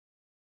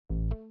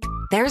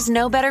There's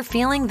no better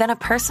feeling than a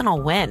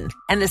personal win.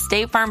 And the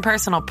State Farm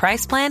Personal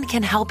Price Plan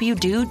can help you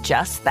do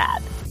just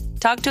that.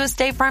 Talk to a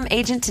State Farm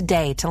agent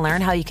today to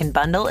learn how you can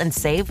bundle and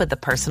save with the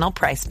Personal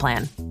Price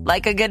Plan.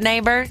 Like a good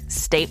neighbor,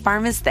 State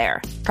Farm is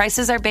there.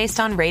 Prices are based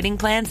on rating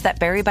plans that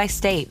vary by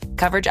state.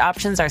 Coverage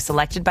options are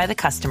selected by the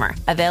customer.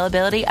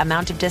 Availability,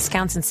 amount of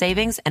discounts and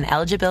savings, and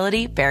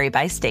eligibility vary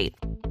by state.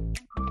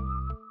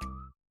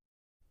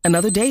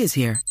 Another day is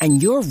here,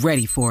 and you're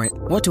ready for it.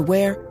 What to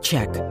wear?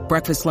 Check.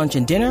 Breakfast, lunch,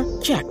 and dinner?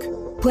 Check.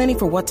 Planning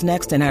for what's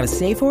next and how to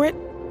save for it?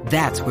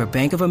 That's where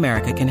Bank of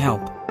America can help.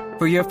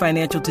 For your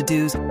financial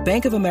to-dos,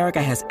 Bank of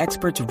America has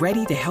experts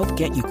ready to help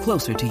get you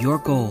closer to your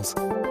goals.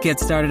 Get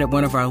started at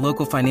one of our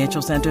local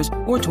financial centers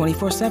or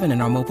 24/7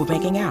 in our mobile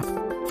banking app.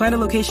 Find a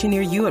location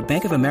near you at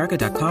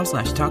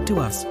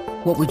bankofamerica.com/talktous.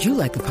 What would you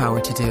like the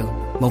power to do?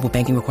 Mobile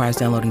banking requires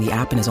downloading the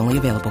app and is only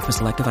available for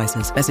select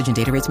devices. Message and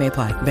data rates may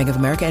apply. Bank of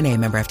America N.A.,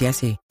 member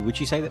FDIC. Would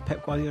you say that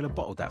Pep Guardiola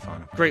bottled that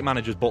final? Great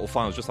managers bottle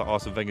finals, just like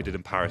Arsene Wenger did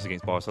in Paris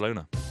against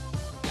Barcelona.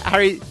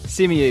 Harry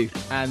Symeou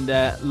and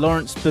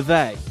Laurence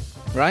Bouvet,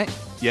 right?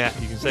 Yeah,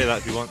 you can say that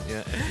if you want. Yeah.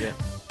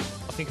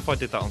 I think if I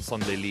did that on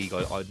Sunday League,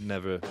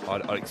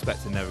 I'd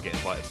expect to never get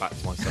invited back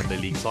to my Sunday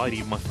League side,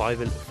 even my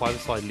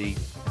five-a-side league.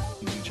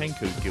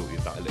 Zinchenko is guilty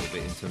of that a little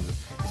bit in terms of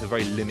it's a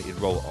very limited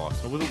role at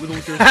Arsenal. With all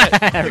due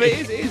respect,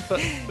 it is.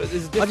 But there's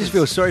a difference. I just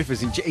feel sorry for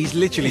Zinchenko. He's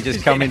literally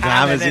just come into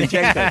hammer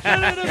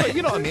Zinchenko. No,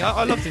 you know what I mean.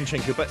 I love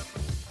Zinchenko, but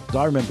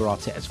I remember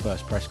Arteta's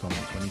first press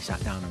conference when he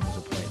sat down and was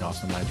appointed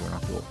Arsenal manager, and I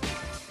thought,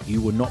 you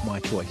were not my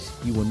choice.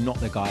 You were not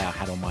the guy I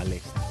had on my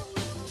list.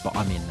 But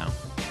I'm in now.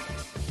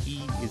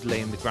 He is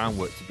laying the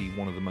groundwork to be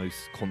one of the most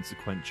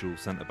consequential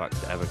centre-backs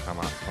to ever come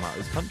out of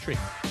this country.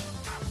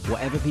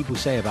 Whatever people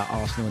say about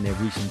Arsenal and their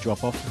recent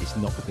drop-off, it's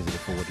not because of the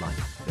forward line.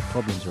 The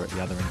problems are at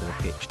the other end of the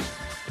pitch.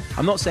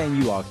 I'm not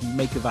saying you are. You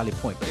make a valid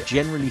point, but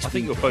generally speaking, I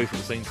think you're both at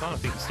the same time. I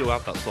think you still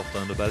have that soft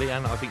underbelly,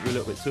 and I think you're a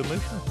little bit too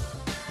emotional.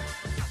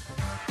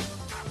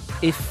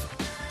 If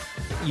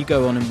you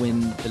go on and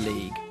win the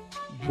league,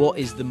 what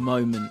is the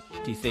moment,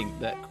 do you think,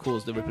 that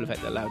caused the ripple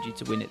effect that allowed you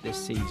to win it this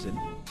season?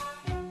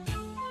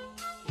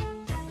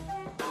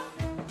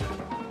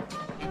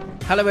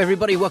 Hello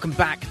everybody, welcome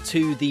back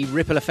to The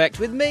Ripple Effect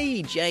with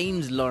me,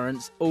 James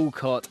Lawrence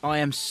Alcott. I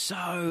am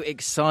so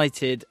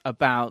excited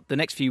about the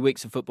next few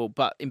weeks of football,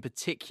 but in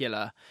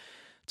particular,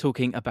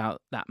 talking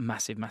about that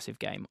massive, massive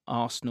game,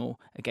 Arsenal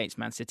against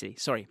Man City.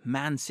 Sorry,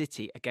 Man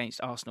City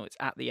against Arsenal. It's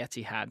at the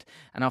Etihad.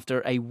 And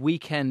after a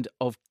weekend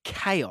of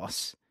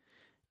chaos,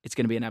 it's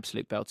going to be an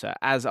absolute belter,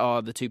 as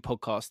are the two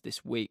podcasts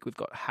this week. We've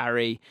got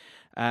Harry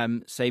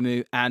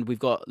Symeou and we've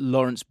got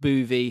Laurence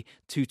Bouvet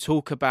to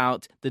talk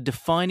about the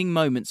defining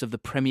moments of the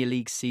Premier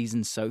League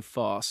season so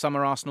far. Some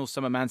are Arsenal,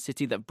 some are Man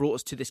City that brought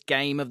us to this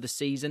game of the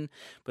season,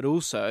 but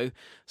also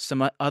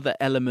some other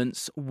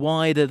elements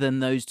wider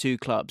than those two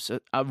clubs.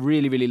 I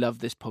really, really love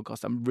this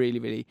podcast. I'm really,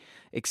 really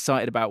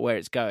excited about where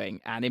it's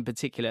going. And in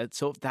particular,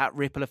 sort of that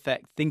ripple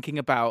effect, thinking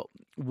about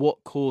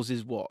what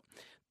causes what.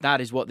 That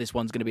is what this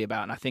one's going to be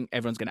about, and I think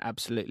everyone's going to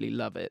absolutely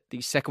love it.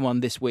 The second one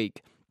this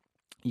week,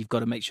 you've got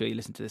to make sure you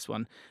listen to this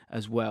one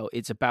as well.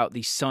 It's about the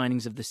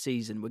signings of the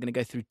season. We're going to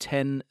go through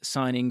 10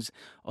 signings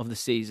of the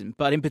season,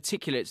 but in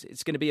particular,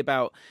 it's going to be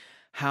about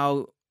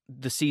how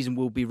the season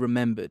will be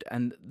remembered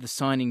and the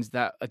signings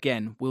that,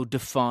 again, will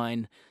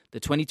define the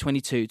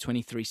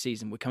 2022-23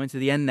 season. We're coming to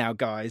the end now,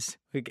 guys.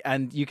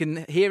 And you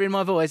can hear in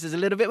my voice there's a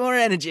little bit more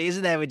energy,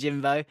 isn't there, with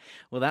Jimbo?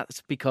 Well,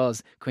 that's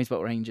because Queen's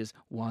Park Rangers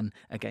won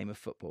a game of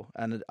football.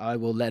 And I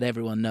will let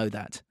everyone know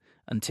that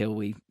until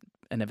we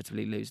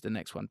inevitably lose the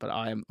next one. But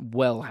I am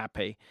well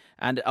happy.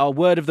 And our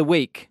word of the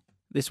week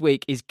this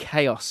week is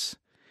chaos.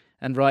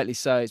 And rightly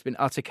so. It's been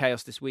utter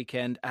chaos this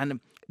weekend. And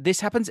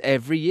this happens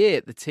every year.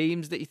 The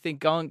teams that you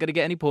think aren't going to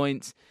get any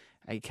points,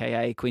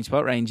 a.k.a. Queen's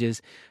Park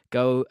Rangers,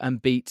 go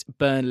and beat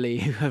Burnley,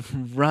 who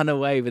have run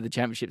away with the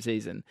championship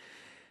season,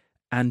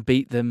 and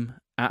beat them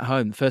at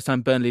home. The first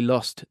time Burnley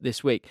lost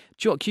this week.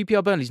 Do you know what?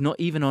 QPR Burnley's not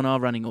even on our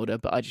running order,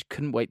 but I just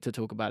couldn't wait to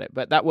talk about it.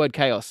 But that word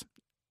chaos,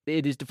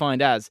 it is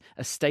defined as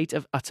a state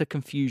of utter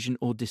confusion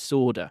or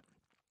disorder,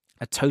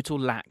 a total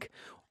lack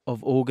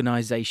of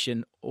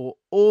organisation or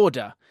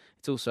order.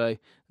 It's also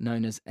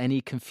known as any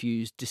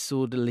confused,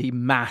 disorderly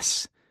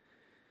mass.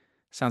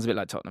 Sounds a bit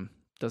like Tottenham,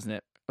 doesn't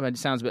it? I mean, it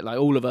sounds a bit like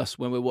all of us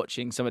when we're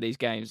watching some of these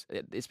games.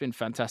 It's been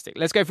fantastic.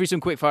 Let's go through some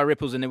quickfire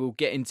ripples and then we'll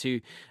get into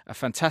a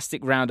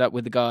fantastic roundup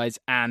with the guys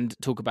and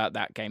talk about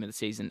that game of the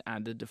season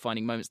and the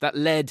defining moments that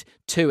led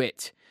to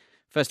it.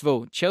 First of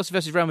all, Chelsea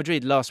versus Real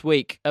Madrid last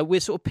week.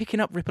 We're sort of picking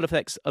up ripple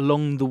effects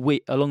along the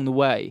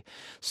way.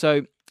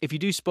 So if you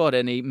do spot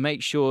any,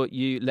 make sure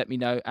you let me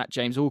know at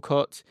James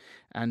Alcott,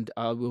 and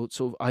we're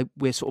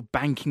sort of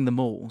banking them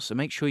all. So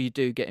make sure you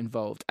do get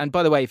involved. And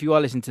by the way, if you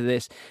are listening to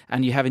this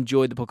and you have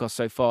enjoyed the podcast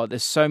so far,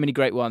 there's so many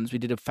great ones. We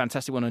did a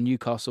fantastic one on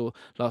Newcastle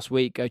last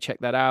week. Go check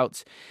that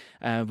out.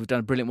 We've done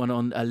a brilliant one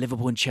on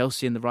Liverpool and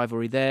Chelsea and the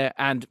rivalry there.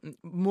 And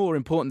more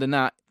important than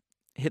that,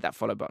 hit that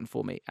follow button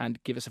for me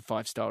and give us a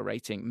 5-star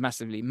rating.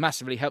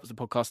 Massively helps the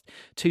podcast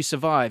to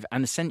survive.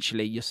 And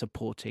essentially, you're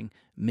supporting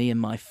me and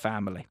my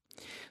family.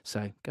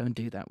 So go and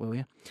do that, will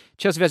you?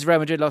 Chelsea versus Real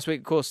Madrid last week.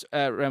 Of course,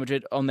 Real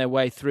Madrid on their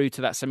way through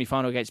to that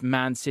semi-final against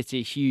Man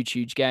City. Huge,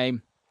 huge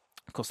game.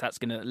 Of course, that's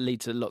going to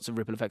lead to lots of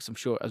ripple effects, I'm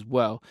sure, as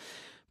well.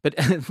 But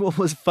what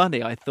was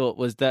funny, I thought,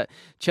 was that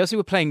Chelsea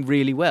were playing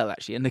really well,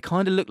 actually, and they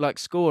kind of looked like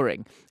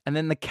scoring. And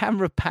then the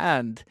camera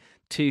panned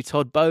to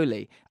Todd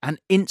Boehly, and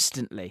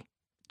instantly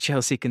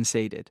Chelsea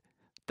conceded.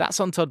 That's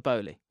on Todd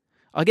Boehly.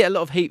 I get a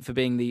lot of heat for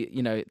being the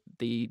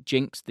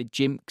jinx, the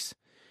jimks.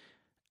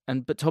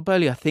 But Todd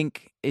Boehly, I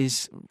think,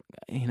 is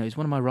he's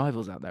one of my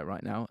rivals out there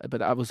right now. But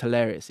that was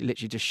hilarious. He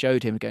literally just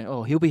showed him going,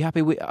 oh, he'll be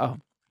happy with... Oh,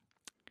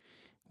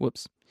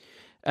 whoops.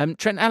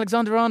 Trent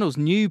Alexander-Arnold's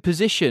new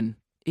position.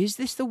 Is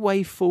this the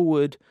way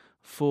forward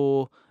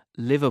for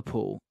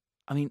Liverpool?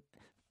 I mean,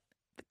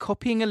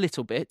 copying a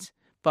little bit,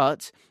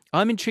 but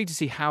I'm intrigued to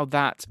see how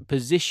that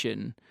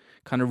position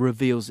kind of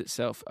reveals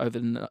itself over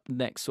the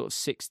next sort of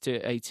 6 to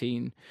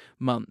 18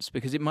 months,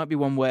 because it might be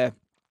one where,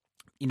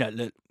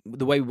 look,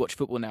 the way we watch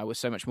football now, we're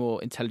so much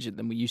more intelligent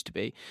than we used to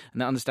be,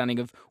 and that understanding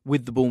of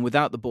with the ball and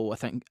without the ball, I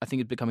think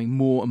is becoming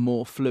more and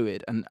more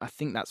fluid, and I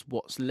think that's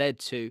what's led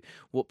to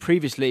what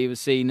previously was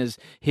seen as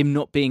him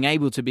not being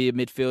able to be a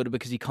midfielder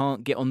because he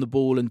can't get on the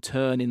ball and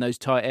turn in those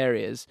tight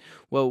areas.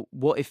 Well,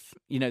 what if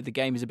the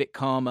game is a bit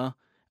calmer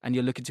and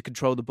you're looking to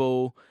control the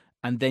ball,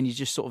 and then you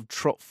just sort of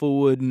trot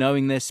forward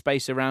knowing there's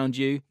space around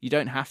you? You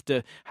don't have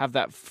to have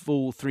that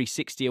full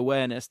 360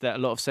 awareness that a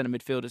lot of centre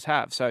midfielders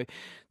have. So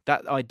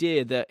that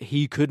idea that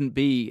he couldn't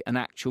be an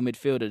actual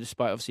midfielder,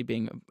 despite obviously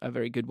being a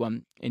very good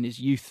one in his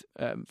youth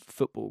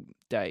football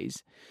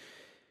days,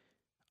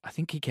 I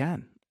think he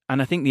can.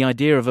 And I think the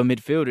idea of a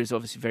midfielder is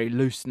obviously very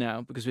loose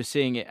now, because we're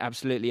seeing it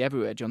absolutely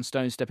everywhere. John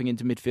Stones stepping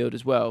into midfield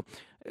as well.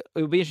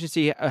 It will be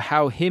interesting to see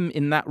how him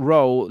in that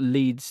role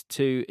leads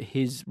to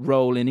his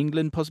role in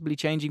England possibly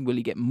changing. Will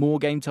he get more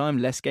game time,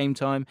 less game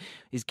time?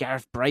 Is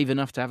Gareth brave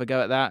enough to have a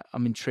go at that?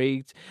 I'm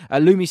intrigued.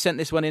 Lumi sent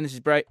this one in. This is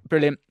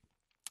brilliant.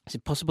 It's a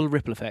possible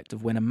ripple effect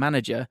of when a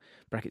manager,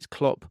 brackets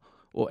Klopp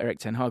or Erik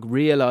ten Hag,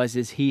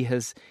 realises he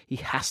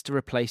has to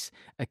replace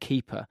a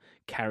keeper,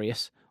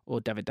 Karius or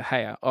David De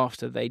Gea,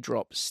 after they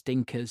drop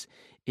stinkers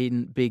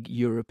in big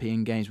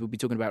European games. We'll be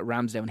talking about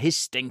Ramsdale and his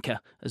stinker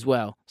as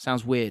well.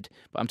 Sounds weird,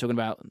 but I'm talking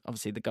about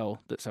obviously the goal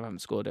that Southampton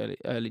scored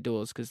early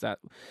doors, because that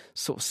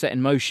sort of set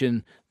in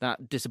motion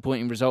that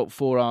disappointing result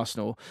for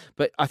Arsenal.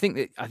 But I think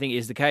it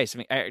is the case. I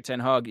mean, Erik ten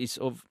Hag is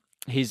sort of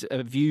his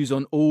views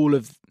on all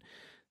of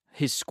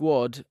his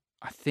squad.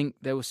 I think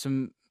there was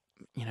some,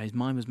 his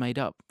mind was made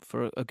up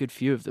for a good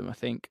few of them, I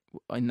think,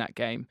 in that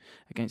game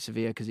against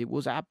Sevilla, because it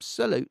was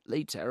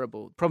absolutely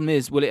terrible. Problem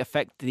is, will it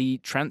affect the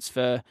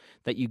transfer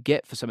that you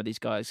get for some of these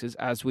guys? Because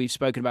as we've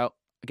spoken about,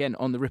 again,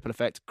 on the Ripple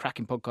Effect,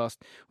 cracking podcast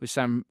with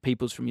Sam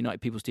Peoples from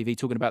United People's TV,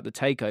 talking about the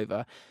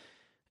takeover,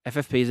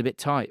 FFP is a bit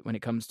tight when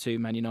it comes to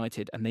Man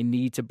United, and they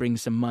need to bring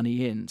some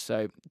money in.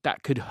 So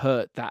that could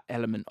hurt that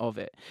element of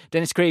it.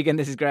 Dennis Cregan,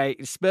 this is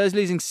great. Spurs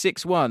losing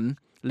 6-1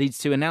 leads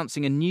to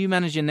announcing a new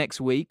manager next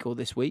week, or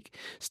this week.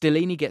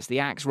 Stellini gets the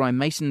axe, Ryan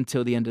Mason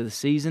until the end of the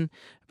season,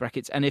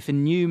 brackets. And if a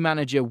new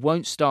manager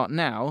won't start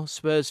now,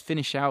 Spurs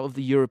finish out of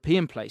the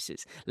European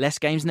places. Less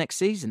games next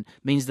season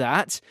means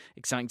that,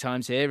 exciting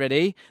times here,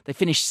 ready? They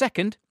finish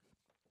second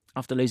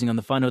after losing on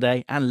the final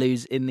day and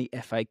lose in the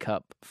FA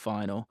Cup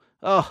final.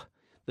 Oh,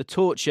 the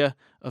torture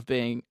of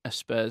being a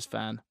Spurs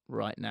fan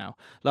right now.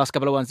 Last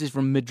couple of ones. This is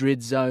from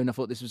Madrid Zone. I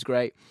thought this was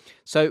great.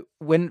 So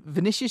when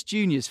Vinicius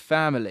Jr.'s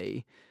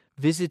family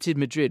visited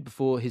Madrid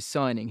before his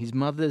signing, his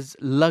mother's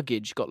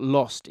luggage got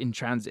lost in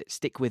transit.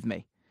 Stick with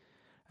me.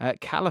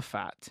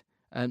 Calafat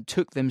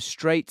took them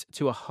straight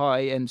to a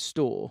high-end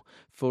store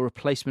for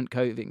replacement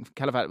clothing.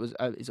 Calafat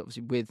is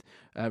obviously with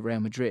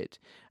Real Madrid,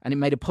 and it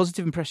made a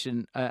positive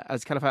impression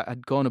as Calafat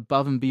had gone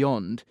above and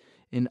beyond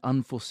in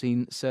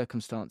unforeseen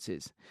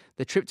circumstances.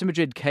 The trip to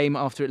Madrid came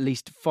after at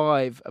least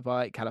 5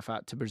 by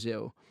Calafat to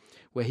Brazil,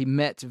 where he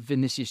met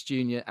Vinicius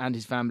Jr. and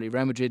his family.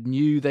 Real Madrid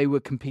knew they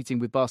were competing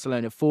with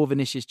Barcelona for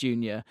Vinicius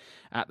Jr.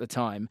 at the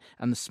time,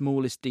 and the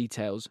smallest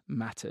details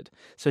mattered.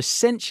 So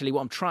essentially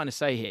what I'm trying to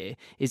say here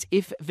is,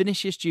 if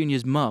Vinicius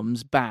Jr.'s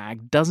mum's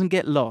bag doesn't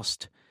get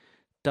lost,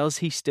 does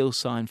he still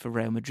sign for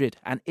Real Madrid?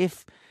 And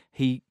if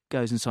he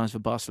goes and signs for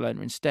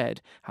Barcelona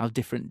instead, how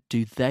different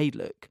do they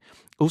look?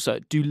 Also,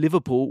 do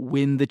Liverpool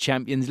win the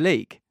Champions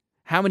League?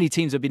 How many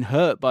teams have been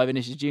hurt by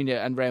Vinicius Jr.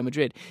 and Real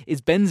Madrid?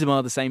 Is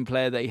Benzema the same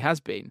player that he has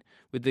been,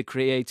 with the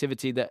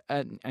creativity that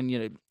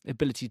and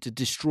ability to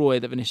destroy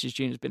that Vinicius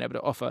Jr. has been able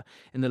to offer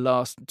in the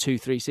last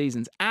 2-3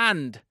 seasons?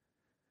 And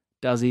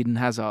does Eden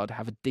Hazard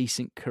have a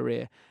decent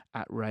career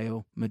at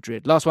Real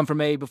Madrid? Last one from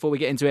me before we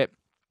get into it.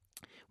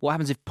 What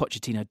happens if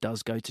Pochettino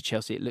does go to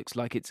Chelsea? It looks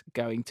like it's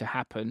going to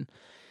happen.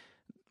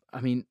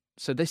 I mean,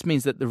 so this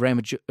means that the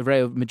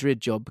Real Madrid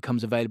job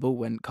becomes available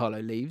when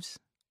Carlo leaves.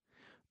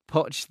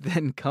 Poch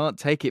then can't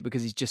take it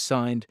because he's just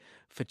signed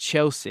for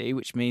Chelsea,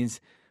 which means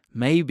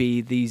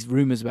maybe these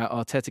rumours about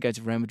Arteta going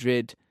to Real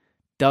Madrid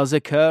does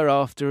occur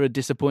after a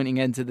disappointing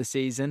end to the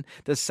season.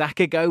 Does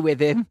Saka go with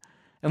him?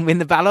 and win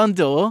the Ballon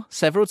d'Or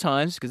several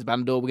times, because the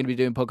Ballon d'Or, we're going to be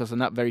doing podcasts on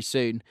that very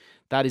soon.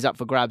 That is up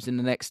for grabs in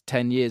the next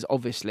 10 years,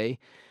 obviously.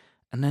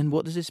 And then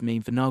what does this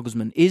mean for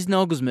Nagelsmann? Is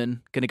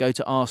Nagelsmann going to go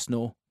to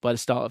Arsenal by the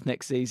start of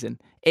next season?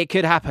 It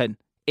could happen.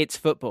 It's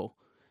football.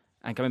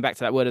 And coming back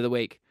to that word of the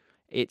week,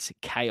 it's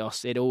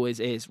chaos. It always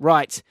is.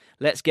 Right,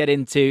 let's get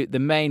into the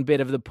main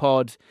bit of the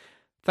pod.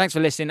 Thanks for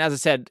listening. As I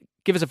said,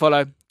 give us a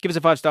follow, give us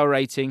a 5-star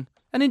rating,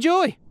 and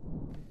enjoy.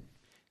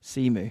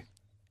 Simu.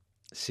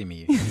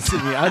 Simu.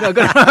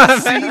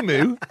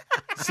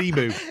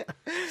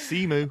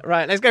 Simu.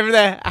 Right, let's go from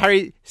there.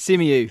 Harry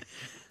Symeou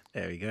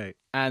There we go.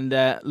 and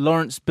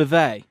Laurence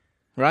Bavay,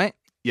 right?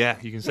 Yeah,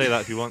 you can say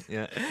that if you want.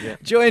 Yeah.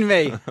 Join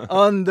me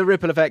on the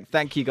Ripple Effect.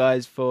 Thank you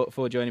guys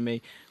for joining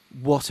me.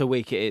 What a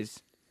week it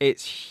is.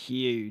 It's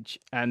huge.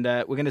 And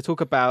we're going to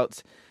talk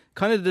about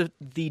kind of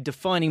the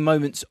defining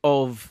moments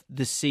of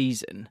the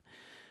season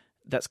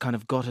that's kind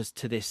of got us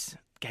to this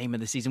game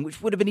of the season,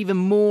 which would have been even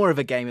more of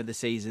a game of the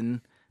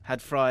season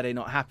had Friday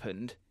not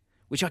happened,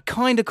 which I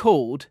kind of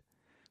called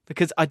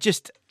because I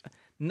just,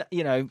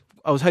 I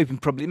was hoping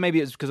maybe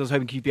it was because I was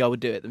hoping QPR would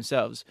do it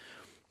themselves.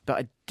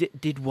 But I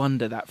did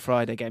wonder that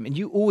Friday game. And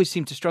you always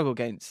seem to struggle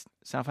against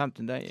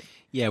Southampton, don't you?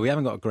 Yeah, we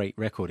haven't got a great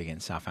record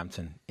against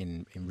Southampton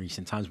in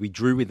recent times. We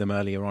drew with them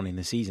earlier on in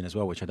the season as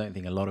well, which I don't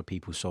think a lot of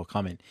people saw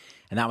coming.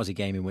 And that was a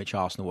game in which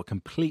Arsenal were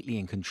completely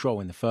in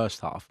control in the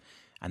first half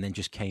and then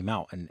just came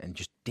out and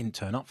just didn't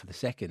turn up for the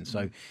second.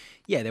 So,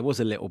 yeah, there was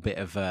a little bit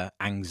of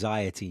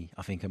anxiety,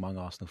 I think, among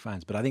Arsenal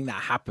fans. But I think that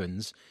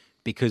happens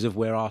because of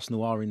where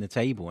Arsenal are in the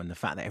table and the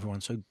fact that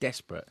everyone's so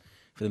desperate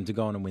for them to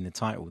go on and win the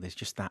title. There's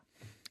just that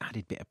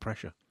added bit of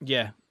pressure.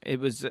 Yeah, it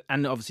was,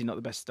 and obviously not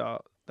the best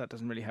start. That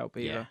doesn't really help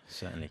either. Yeah,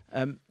 certainly.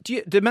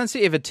 Do Man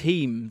City have a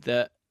team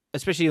that,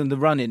 especially on the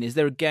run-in, is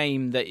there a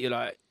game that you're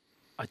like,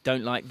 I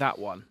don't like that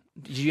one?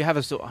 Do you have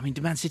a sort? I mean,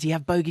 do Man City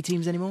have bogey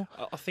teams anymore?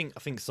 I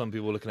think some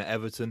people are looking at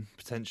Everton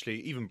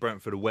potentially, even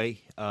Brentford away,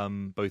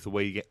 both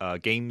away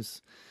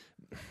games.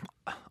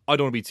 I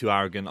don't want to be too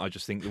arrogant. I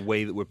just think the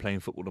way that we're playing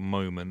football at the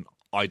moment,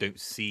 I don't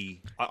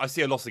see. I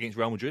see a loss against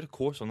Real Madrid, of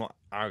course. I'm not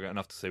arrogant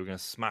enough to say we're going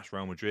to smash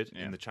Real Madrid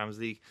in the Champions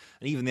League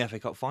and even the FA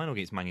Cup final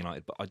against Man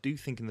United. But I do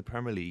think in the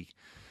Premier League,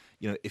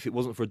 if it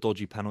wasn't for a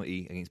dodgy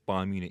penalty against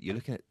Bayern Munich, you're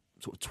looking at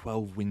sort of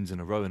 12 wins in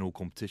a row in all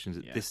competitions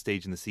at this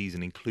stage in the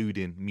season,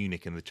 including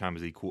Munich in the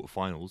Champions League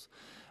quarterfinals.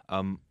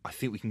 I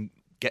think we can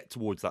get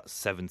towards that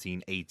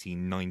 17,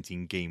 18,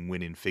 19 game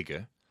winning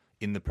figure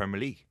in the Premier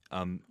League.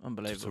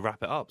 Unbelievable. To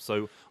wrap it up.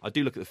 So I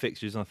do look at the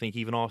fixtures and I think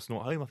even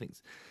Arsenal at home, I think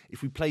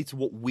if we play to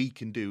what we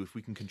can do, if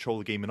we can control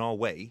the game in our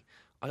way,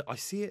 I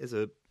see it as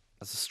a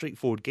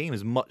straightforward game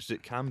as much as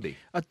it can be.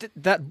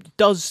 That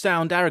does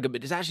sound arrogant,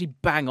 but it's actually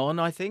bang on,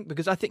 I think,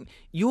 because I think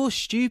you're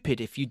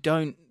stupid if you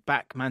don't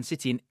back Man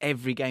City in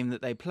every game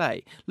that they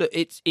play. Look,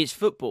 it's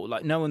football.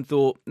 Like no one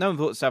thought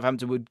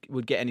Southampton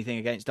would get anything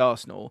against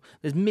Arsenal.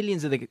 There's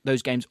millions of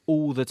those games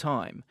all the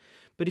time.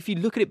 But if you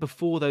look at it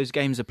before those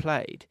games are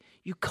played,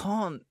 you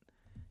can't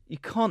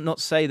not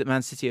say that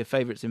Man City are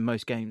favourites in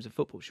most games of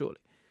football, surely.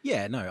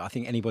 Yeah, no, I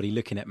think anybody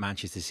looking at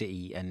Manchester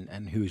City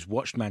and who's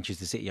watched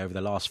Manchester City over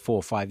the last 4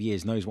 or 5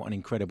 years knows what an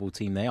incredible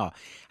team they are.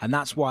 And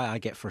that's why I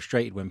get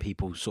frustrated when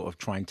people sort of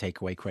try and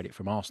take away credit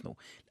from Arsenal.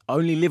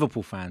 Only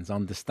Liverpool fans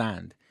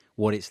understand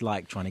what it's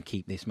like trying to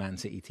keep this Man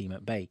City team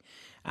at bay.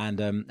 And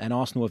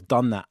Arsenal have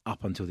done that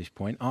up until this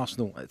point.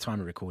 Arsenal, at the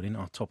time of recording,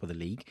 are top of the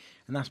league.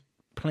 And that's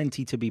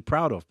plenty to be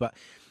proud of. But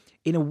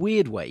in a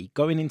weird way,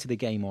 going into the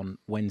game on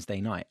Wednesday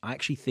night, I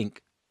actually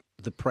think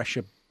the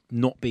pressure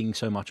not being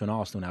so much on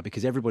Arsenal now,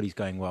 because everybody's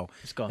going, well,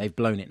 they've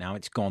blown it now,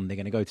 it's gone, they're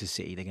going to go to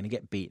City, they're going to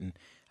get beaten,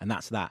 and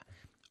that's that.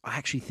 I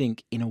actually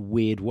think, in a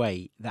weird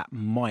way, that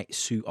might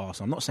suit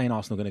Arsenal. I'm not saying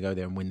Arsenal are going to go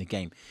there and win the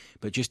game,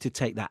 but just to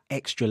take that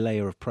extra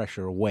layer of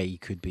pressure away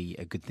could be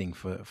a good thing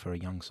for a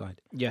young side.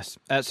 Yes.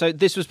 So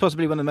this was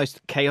possibly one of the most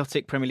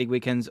chaotic Premier League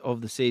weekends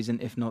of the season,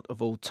 if not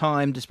of all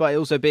time, despite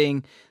also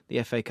being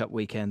the FA Cup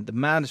weekend. The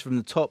madness from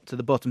the top to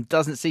the bottom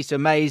doesn't cease to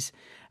amaze,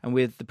 and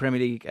with the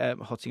Premier League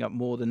hotting up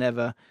more than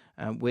ever,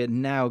 we're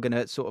now going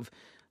to sort of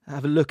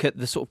have a look at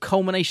the sort of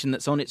culmination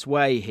that's on its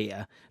way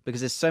here,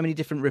 because there's so many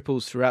different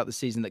ripples throughout the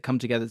season that come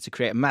together to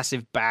create a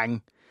massive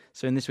bang.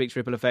 So in this week's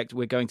Ripple Effect,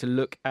 we're going to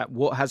look at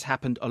what has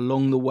happened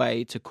along the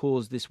way to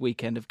cause this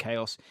weekend of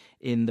chaos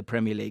in the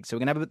Premier League. So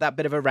we're going to have that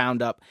bit of a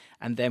roundup,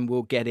 and then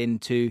we'll get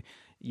into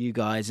you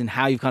guys and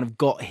how you've kind of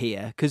got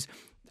here. Because,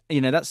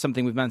 that's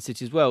something with Man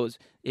City as well. Is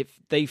if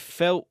they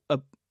felt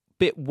a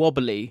bit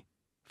wobbly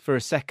for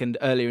a second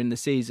earlier in the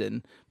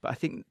season, but I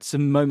think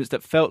some moments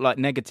that felt like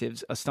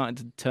negatives are starting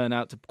to turn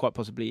out to quite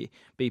possibly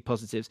be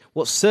positives.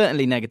 What's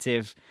certainly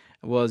negative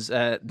was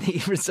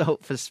the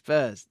result for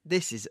Spurs.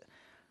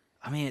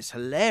 It's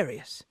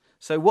hilarious.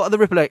 So what are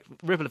the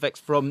ripple effects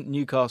from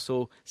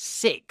Newcastle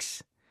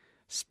 6,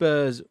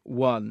 Spurs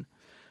 1?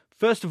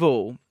 First of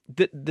all,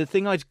 the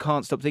thing I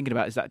can't stop thinking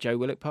about is that Joe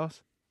Willock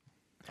pass.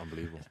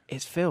 Unbelievable.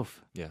 It's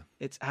filth. Yeah.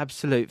 It's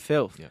absolute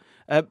filth.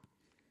 Yeah.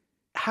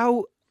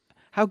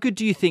 How good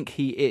do you think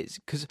he is?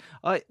 Because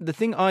the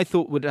thing I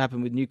thought would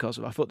happen with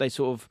Newcastle, I thought they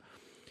sort of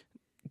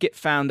get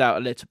found out a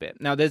little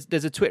bit. Now, there's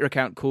a Twitter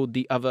account called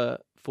The Other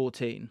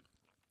 14.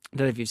 I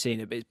don't know if you've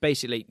seen it, but it's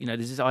basically,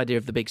 there's this idea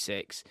of the Big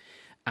Six,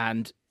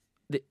 and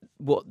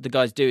what the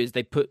guys do is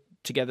they put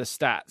together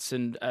stats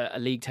and a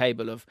league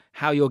table of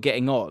how you're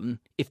getting on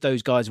if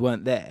those guys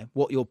weren't there,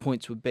 what your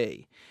points would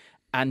be.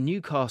 And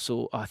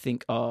Newcastle, I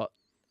think, are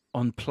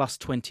on plus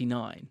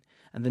 29,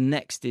 and the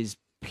next is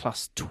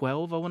plus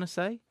 12, I want to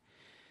say.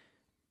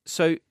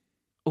 So,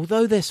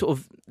 although they're sort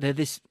of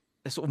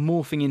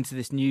morphing into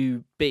this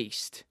new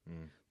beast,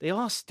 they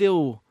are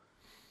still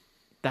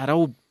that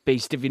old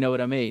beast, if you know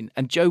what I mean.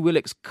 And Joe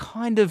Willock's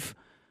kind of,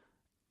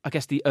 I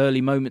guess, the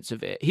early moments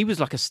of it. He was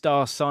like a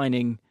star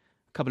signing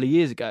a couple of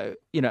years ago.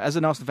 As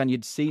an Arsenal fan,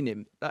 you'd seen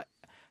him.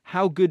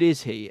 How good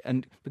is he?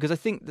 And because I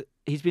think that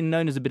he's been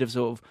known as a bit of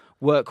sort of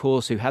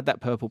workhorse who had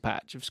that purple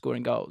patch of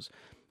scoring goals.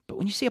 But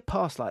when you see a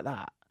pass like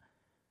that,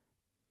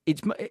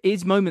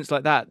 it's moments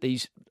like that,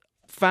 these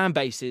fan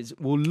bases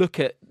will look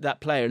at that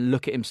player and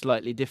look at him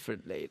slightly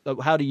differently.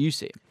 How do you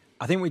see him?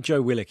 I think with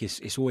Joe Willock,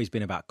 it's always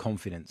been about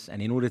confidence.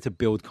 And in order to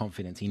build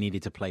confidence, he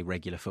needed to play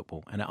regular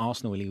football. And at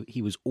Arsenal,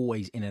 he was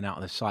always in and out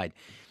of the side.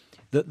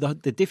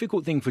 The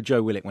difficult thing for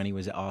Joe Willock when he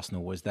was at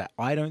Arsenal was that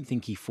I don't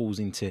think he falls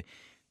into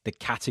the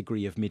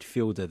category of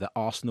midfielder that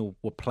Arsenal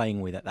were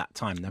playing with at that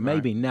time. Now,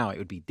 maybe now it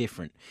would be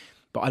different.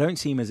 But I don't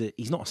see him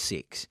he's not a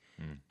 6.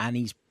 And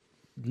he's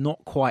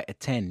not quite a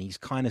 10. He's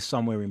kind of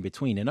somewhere in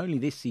between. And only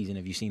this season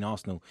have you seen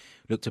Arsenal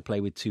look to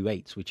play with 2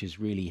 8s, which has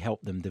really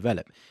helped them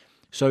develop.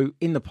 So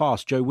in the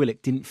past, Joe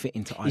Willock didn't fit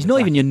into either. He's not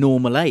even your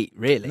normal 8,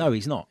 really. No,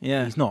 he's not.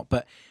 Yeah. He's not.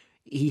 But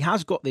he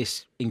has got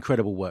this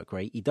incredible work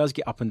rate. He does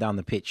get up and down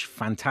the pitch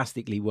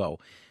fantastically well.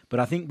 But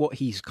I think what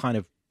he's kind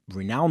of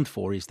renowned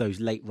for is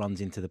those late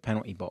runs into the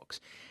penalty box.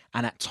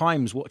 And at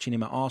times, watching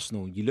him at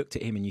Arsenal, you looked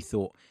at him and you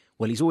thought,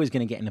 well, he's always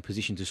going to get in a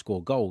position to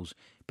score goals,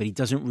 but he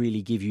doesn't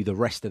really give you the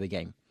rest of the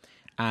game.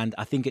 And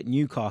I think at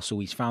Newcastle,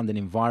 he's found an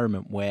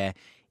environment where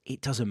it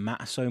doesn't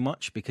matter so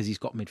much because he's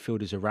got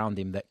midfielders around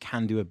him that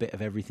can do a bit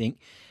of everything.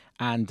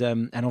 And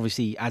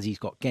obviously, as he's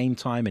got game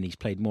time and he's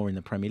played more in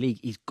the Premier League,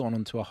 he's gone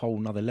on to a whole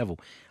nother level.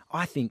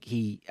 I think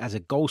he, as a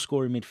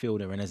goal-scoring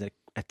midfielder and as an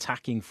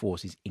attacking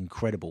force, is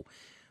incredible.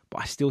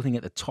 But I still think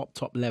at the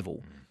top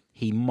level,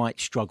 he might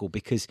struggle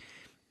because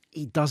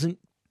he doesn't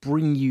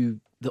bring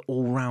you the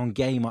all-round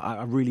game.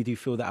 I really do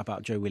feel that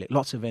about Joe Willock.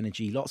 Lots of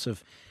energy, lots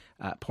of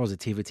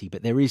positivity,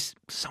 but there is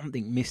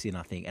something missing,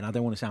 I think, and I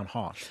don't want to sound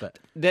harsh, but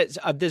there's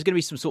going to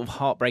be some sort of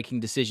heartbreaking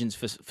decisions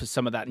for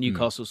some of that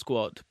Newcastle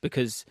squad,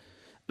 because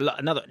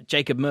another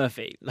Jacob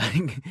Murphy,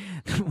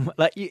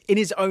 like in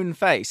his own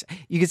face,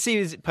 you could see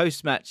his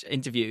post-match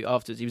interview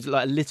afterwards. He was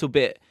like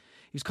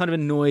he was kind of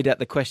annoyed at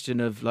the question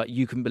of like,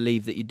 you can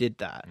believe that you did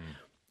that.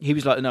 He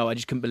was like, no, I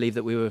just couldn't believe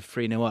that we were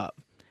 3-0 up.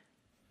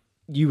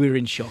 You were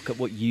in shock at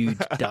what you'd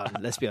done.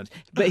 Let's be honest.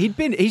 But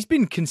he's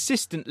been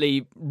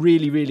consistently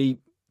really, really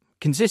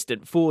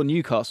consistent for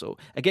Newcastle.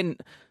 Again,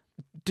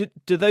 do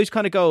those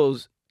kind of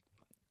goals,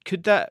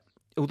 could that,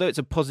 although it's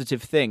a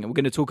positive thing, and we're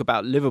going to talk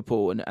about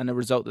Liverpool and a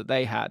result that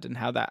they had and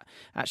how that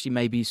actually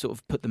maybe sort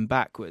of put them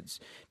backwards,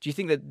 do you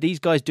think that these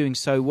guys doing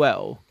so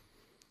well,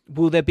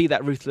 will there be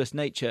that ruthless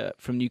nature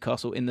from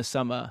Newcastle in the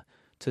summer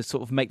to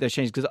sort of make those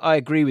changes? Because I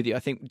agree with you. I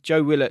think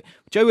Joe Willock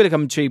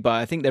I'm intrigued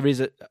by. I think there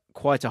is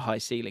quite a high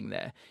ceiling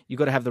there. You've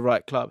got to have the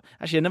right club.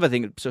 Actually, another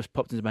thing that sort of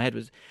popped into my head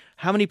was,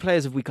 how many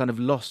players have we kind of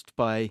lost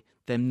by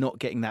them not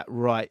getting that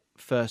right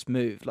first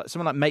move? Like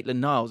someone like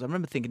Maitland-Niles, I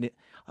remember thinking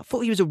I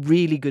thought he was a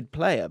really good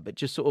player, but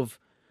just sort of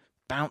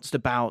bounced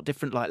about,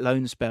 different like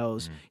loan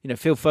spells.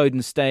 Phil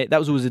Foden that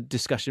was always a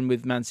discussion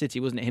with Man City,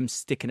 wasn't it? Him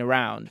sticking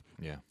around.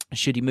 Yeah.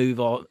 Should he move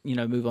on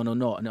or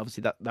not? And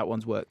obviously that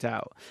one's worked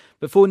out.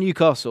 But for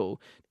Newcastle,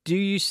 do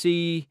you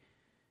see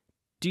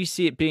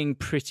it being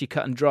pretty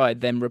cut and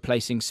dried, them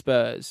replacing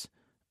Spurs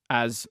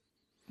as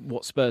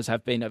what Spurs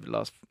have been over the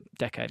last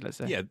decade, let's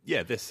say?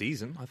 Yeah, this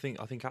season, I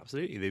think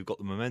absolutely. They've got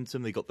the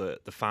momentum, they've got the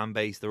fan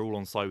base, they're all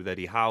on side with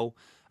Eddie Howe.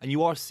 And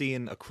you are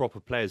seeing a crop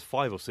of players,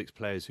 5 or 6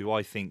 players who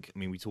I think,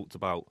 we talked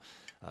about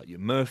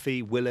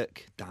Murphy,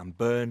 Willock, Dan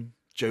Burn,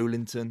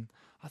 Joelinton.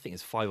 I think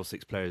it's 5 or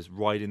 6 players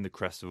riding the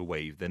crest of a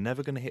wave. They're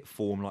never going to hit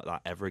form like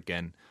that ever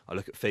again. I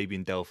look at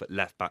Fabian Delph at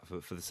left back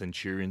for the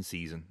Centurion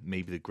season,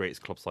 maybe the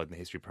greatest club side in the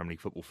history of Premier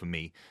League football for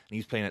me. And he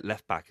was playing at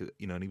left back, and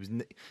he was,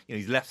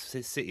 he's left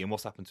City, and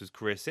what's happened to his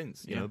career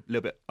since? A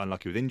little bit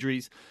unlucky with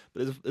injuries.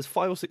 But there's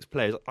 5 or 6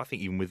 players. I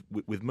think even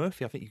with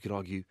Murphy, I think you could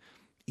argue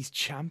he's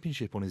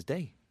Championship on his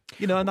day.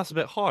 And that's a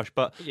bit harsh,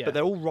 but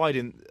they're all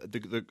riding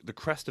the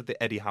crest of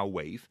the Eddie Howe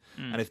wave.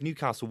 And if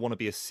Newcastle want to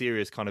be a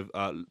serious kind of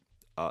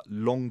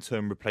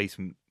long-term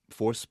replacement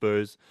for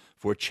Spurs,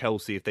 for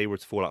Chelsea, if they were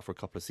to fall out for a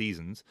couple of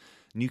seasons,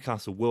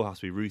 Newcastle will have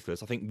to be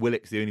ruthless. I think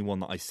Willock's the only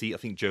one that I see. I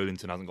think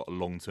Joelinton hasn't got a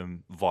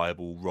long-term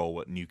viable role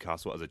at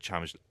Newcastle as a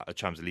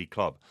Champions League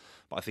club.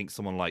 But I think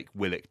someone like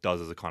Willock does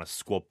as a kind of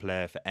squad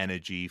player, for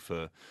energy,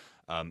 for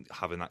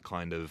having that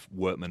kind of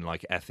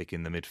workman-like ethic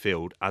in the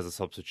midfield as a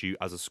substitute,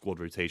 as a squad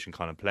rotation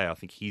kind of player. I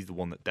think he's the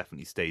one that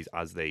definitely stays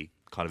as they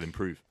kind of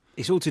improve.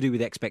 It's all to do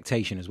with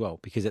expectation as well,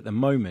 because at the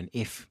moment,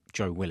 if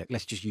Joe Willock,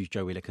 let's just use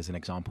Joe Willock as an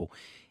example,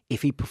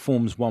 if he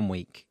performs 1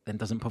 week, then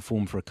doesn't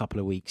perform for a couple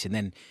of weeks, and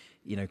then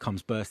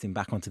comes bursting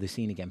back onto the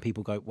scene again,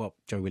 people go, well,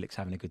 Joe Willock's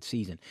having a good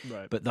season.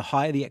 Right. But the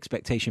higher the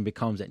expectation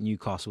becomes at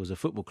Newcastle as a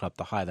football club,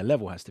 the higher the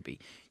level has to be.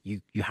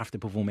 You have to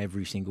perform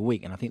every single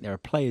week. And I think there are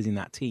players in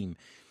that team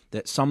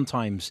that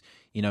sometimes,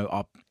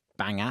 are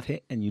bang at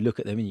it, and you look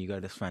at them and you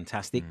go, that's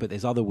fantastic. But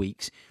there's other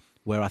weeks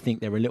where I think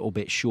they're a little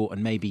bit short,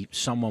 and maybe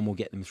someone will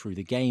get them through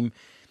the game.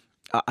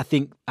 I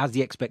think as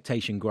the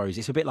expectation grows,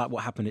 it's a bit like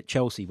what happened at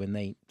Chelsea when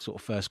they sort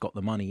of first got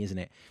the money, isn't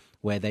it?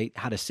 Where they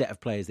had a set of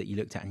players that you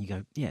looked at and you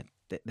go, yeah,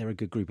 they're a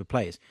good group of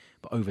players.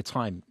 But over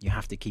time, you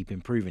have to keep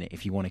improving it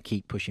if you want to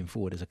keep pushing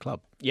forward as a club.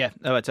 Yeah,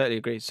 no, I totally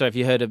agree. So if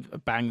you heard a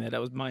bang there,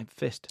 that was my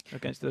fist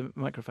against the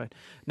microphone.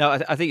 No,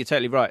 I think you're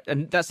totally right.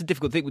 And that's the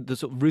difficult thing with the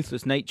sort of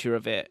ruthless nature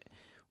of it.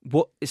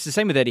 It's the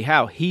same with Eddie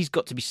Howe. He's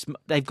got to be.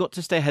 They've got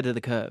to stay ahead of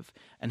the curve,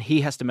 and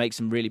he has to make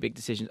some really big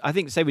decisions. I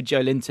think, say with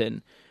Joe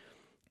Linton,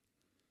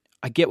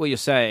 I get what you're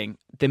saying.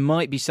 There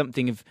might be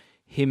something of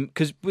him,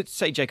 because with,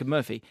 say, Jacob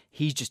Murphy,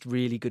 he's just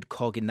really good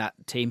cog in that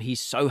team.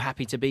 He's so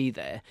happy to be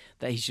there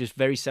that he's just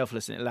very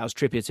selfless, and it allows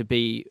Trippier to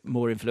be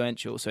more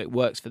influential, so it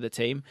works for the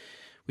team.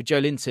 With Joe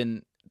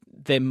Linton,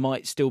 there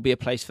might still be a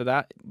place for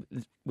that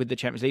with the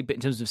Champions League, but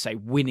in terms of, say,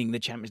 winning the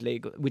Champions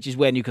League, which is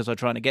where Newcastle are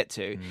trying to get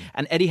to,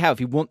 and Eddie Howe, if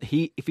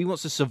he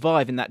wants to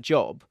survive in that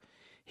job,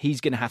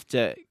 he's going to have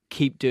to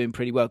keep doing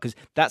pretty well, because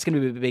that's going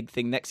to be a big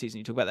thing next season.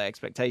 You talk about that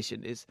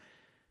expectation, is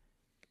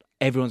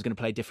everyone's going to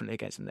play differently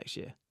against them next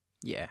year.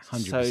 Yeah,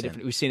 100%. So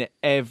different. We've seen it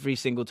every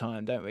single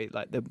time, don't we?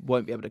 Like, they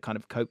won't be able to kind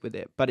of cope with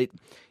it. But it,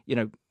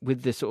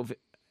 with the sort of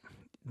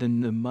the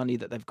money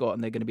that they've got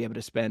and they're going to be able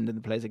to spend and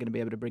the players they're going to be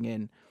able to bring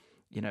in,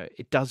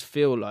 it does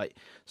feel like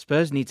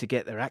Spurs need to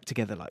get their act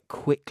together like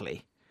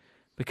quickly,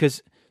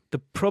 because the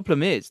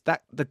problem is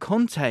that the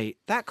Conte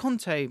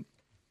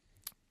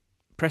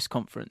press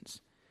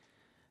conference,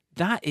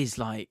 that is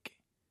like,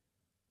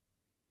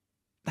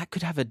 that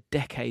could have a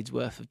decade's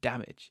worth of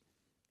damage.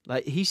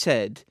 Like, he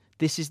said,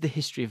 this is the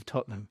history of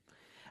Tottenham.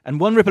 And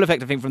one ripple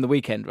effect, I think, from the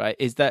weekend, right,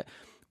 is that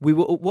we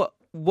were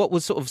what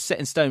was sort of set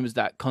in stone was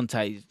that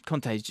Conte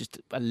is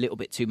just a little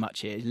bit too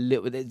much here.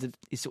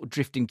 He's sort of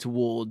drifting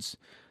towards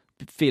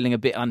feeling a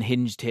bit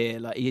unhinged here.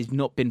 Like, he's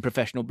not been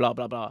professional, blah,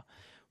 blah, blah.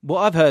 What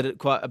I've heard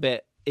quite a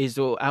bit is,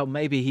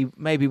 maybe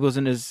he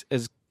wasn't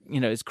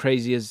as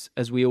crazy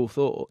as we all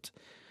thought.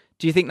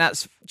 Do you think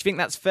that's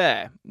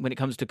fair when it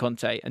comes to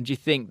Conte? And do you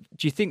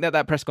think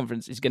that press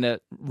conference is going to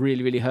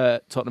really, really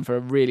hurt Tottenham for a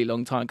really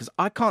long time? Because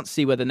I can't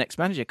see where the next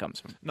manager comes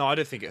from. No, I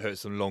don't think it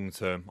hurts them long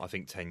term. I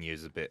think 10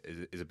 years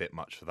is a bit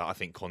much for that. I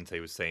think Conte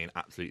was saying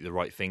absolutely the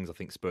right things. I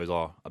think Spurs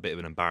are a bit of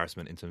an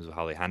embarrassment in terms of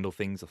how they handle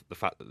things. The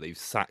fact that they've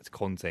sacked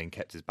Conte and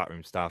kept his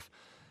backroom staff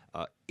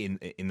in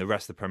the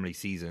rest of the Premier League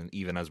season,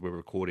 even as we're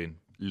recording,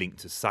 linked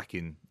to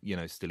sacking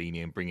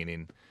Stellini and bringing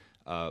in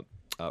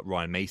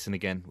Ryan Mason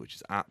again, which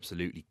is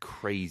absolutely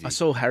crazy. I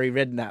saw Harry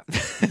Redknapp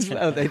as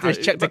well. They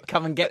just checked to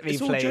come and get me it's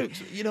playing. All jokes.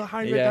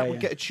 Harry Redknapp would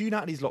get a tune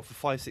out of his lot for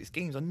 5-6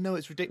 games. I know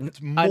it's ridiculous.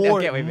 It's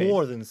more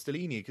than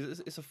Stellini,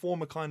 because it's a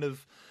former kind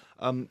of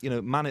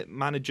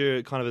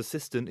manager, kind of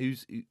assistant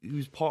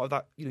who's part of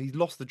that. He's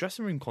lost the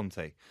dressing room,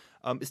 Conte.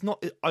 It's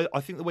not.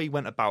 I think the way he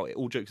went about it,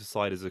 all jokes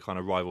aside, as a kind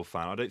of rival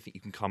fan, I don't think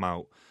you can come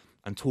out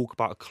and talk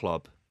about a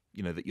club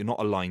that you're not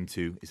aligned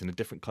to, is in a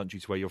different country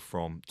to where you're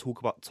from.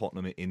 Talk about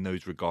Tottenham in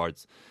those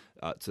regards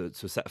to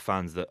a set of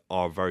fans that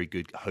are very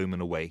good home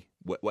and away.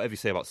 Whatever you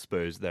say about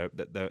Spurs, they're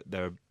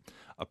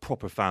a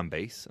proper fan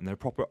base and they're a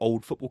proper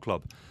old football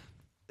club.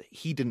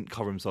 He didn't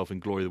cover himself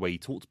in glory the way he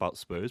talked about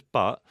Spurs,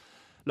 but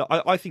look,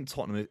 I think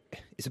Tottenham,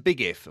 it's a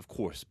big if, of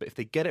course, but if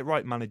they get it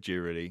right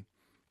managerially,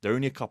 they're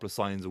only a couple of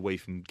signs away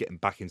from getting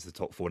back into the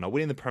top four. Now,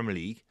 winning the Premier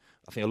League,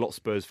 I think a lot of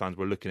Spurs fans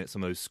were looking at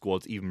some of those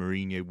squads, even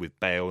Mourinho with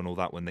Bale and all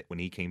that when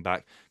he came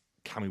back.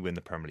 Can we win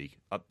the Premier League?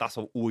 That's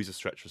always a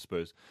stretch for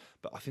Spurs.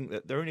 But I think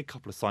that they're only a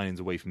couple of signings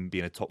away from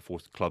being a top four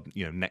club,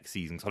 next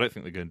season. So I don't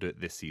think they're going to do it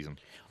this season.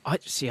 I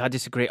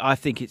disagree. I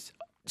think it's...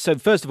 So,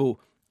 first of all,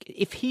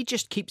 if he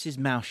just keeps his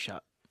mouth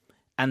shut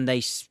and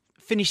they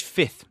finish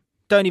fifth,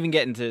 don't even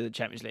get into the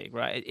Champions League,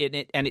 right?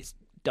 And it's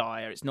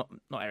dire. It's not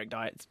Eric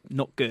Dyer. It's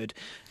not good.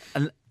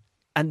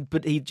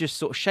 But he just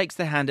sort of shakes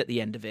their hand at the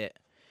end of it.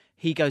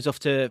 He goes off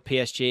to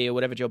PSG or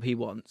whatever job he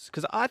wants.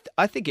 Because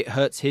I think it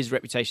hurts his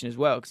reputation as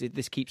well, because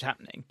this keeps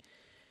happening.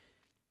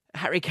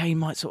 Harry Kane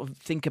might sort of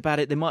think about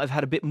it. They might have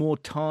had a bit more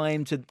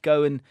time to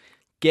go and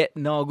get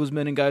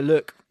Nagelsmann and go,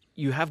 look,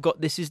 you have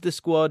got, this is the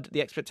squad,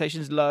 the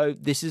expectation's low,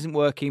 this isn't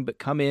working, but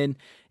come in.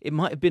 It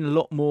might have been a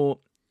lot more,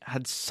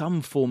 had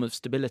some form of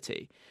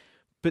stability.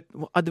 But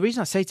the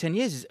reason I say 10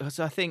 years is because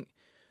I think,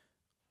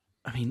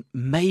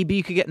 maybe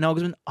you could get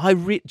Nagelsmann. I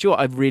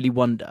really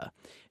wonder.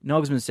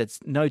 Nagelsmann said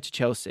no to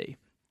Chelsea.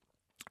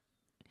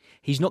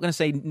 He's not going to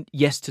say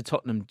yes to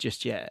Tottenham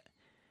just yet.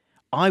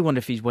 I wonder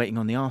if he's waiting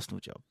on the Arsenal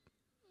job.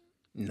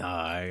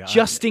 No.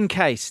 Just in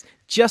case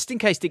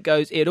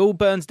it all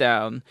burns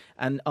down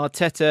and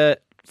Arteta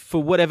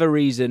for whatever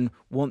reason,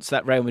 wants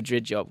that Real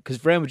Madrid job,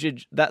 because Real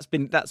Madrid, that's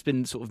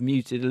been sort of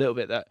muted a little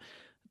bit,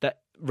 that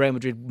Real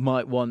Madrid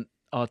might want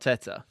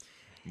Arteta.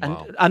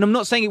 Wow. And I'm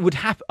not saying it would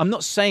happen. I'm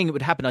not saying it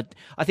would happen.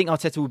 I think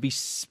Arteta would be,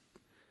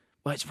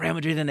 well, it's Real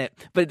Madrid, isn't it?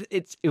 But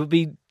it would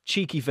be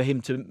cheeky for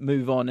him to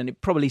move on, and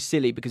it probably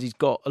silly because he's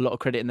got a lot of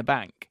credit in the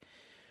bank.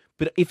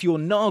 But if you're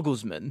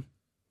Nagelsmann,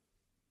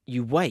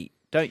 you wait,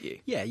 don't you?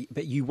 Yeah,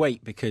 but you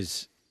wait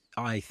because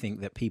I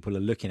think that people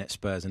are looking at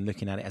Spurs and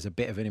looking at it as a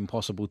bit of an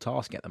impossible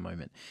task at the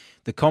moment.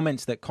 The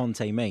comments that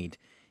Conte made,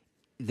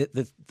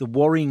 the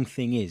worrying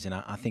thing is, and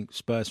I think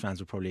Spurs fans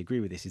will probably agree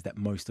with this, is that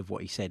most of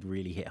what he said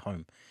really hit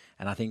home.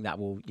 And I think that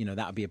will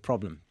be a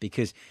problem,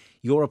 because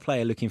you're a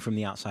player looking from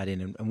the outside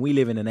in, and we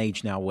live in an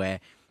age now where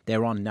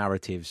there are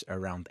narratives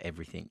around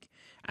everything.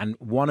 And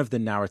one of the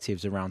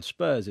narratives around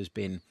Spurs has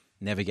been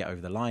never get over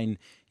the line,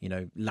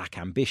 lack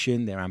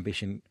ambition. Their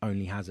ambition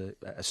only has a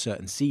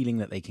certain ceiling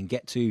that they can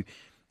get to.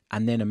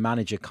 And then a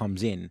manager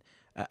comes in,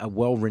 a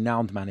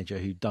well-renowned manager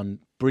who'd done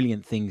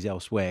brilliant things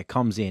elsewhere,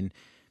 comes in,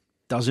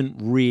 doesn't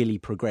really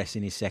progress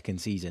in his second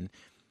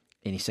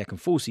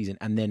full season,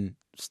 and then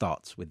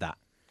starts with that.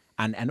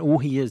 And all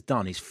he has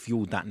done is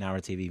fueled that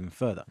narrative even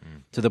further,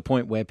 to the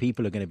point where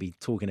people are going to be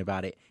talking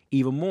about it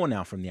even more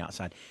now from the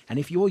outside. And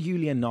if you're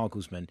Julian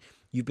Nagelsmann,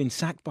 you've been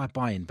sacked by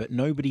Bayern, but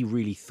nobody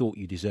really thought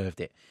you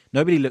deserved it.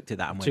 Nobody looked at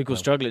that and went, Tuchel's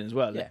struggling as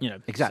well. Yeah,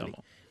 exactly.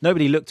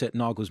 Nobody looked at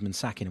Nagelsmann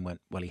sacking and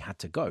went, well, he had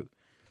to go.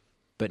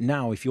 But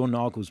now, if you're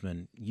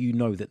Nagelsmann, you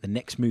know that the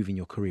next move in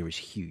your career is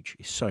huge.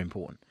 It's so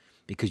important,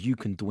 because you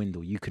can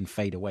dwindle, you can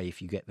fade away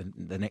if you get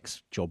the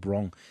next job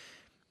wrong.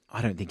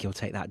 I don't think he'll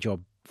take that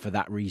job for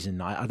that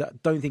reason. I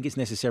don't think it's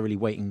necessarily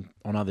waiting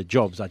on other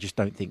jobs. I just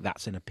don't think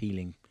that's an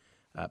appealing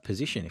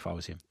position if I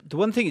was him. The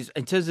one thing is,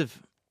 in terms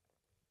of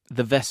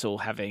the vessel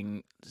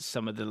having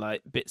some of the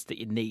bits that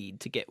you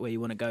need to get where you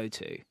want to go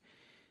to,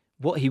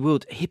 what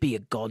he'd be a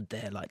god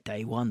there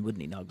day one,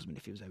 wouldn't he, Nagelsmann,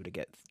 if he was able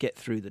to get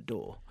through the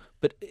door.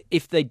 But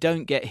if they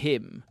don't get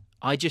him,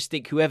 I just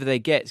think whoever they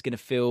get is going to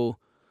feel,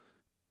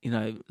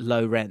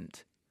 low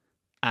rent.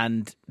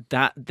 And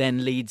that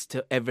then leads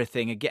to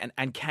everything again.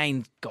 And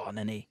Kane's gone,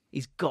 and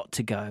he's got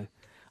to go.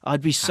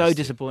 I'd be so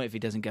disappointed if he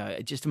doesn't go.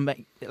 Just to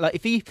make,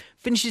 if he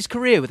finishes his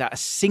career without a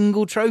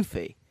single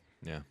trophy,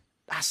 yeah,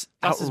 that's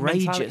outrageous.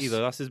 His mentality,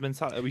 though. That's his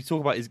mentality. We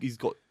talk about he's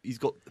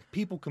got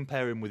people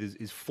compare him with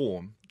his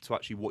form to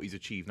actually what he's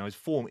achieved. Now, his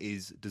form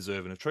is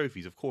deserving of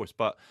trophies, of course,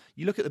 but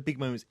you look at the big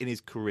moments in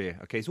his career.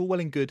 Okay, it's all well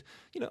and good.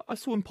 I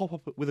saw him pop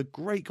up with a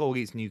great goal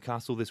against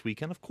Newcastle this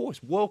weekend. Of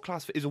course, world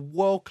class is a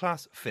world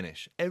class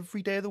finish.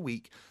 Every day of the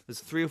week, there's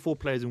 3 or 4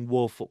 players in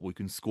world football who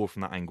can score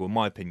from that angle. In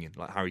my opinion,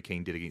 like Harry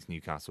Kane did against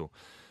Newcastle.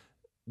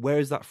 Where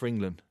is that for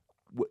England?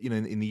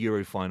 In the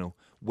Euro final.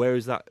 Where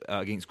is that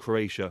against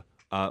Croatia?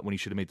 When he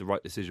should have made the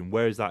right decision.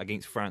 Where is that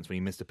against France when he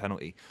missed a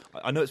penalty?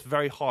 I know it's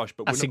very harsh,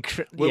 but that's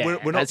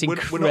we're not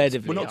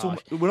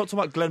talking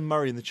about Glenn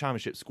Murray in the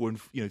Championship scoring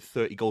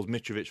 30 goals,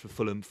 Mitrovic for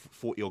Fulham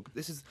 40.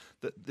 This is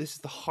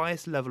the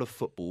highest level of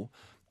football,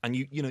 and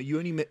you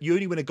only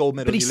win a gold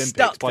medal in the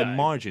Olympics by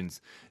margins.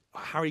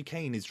 Harry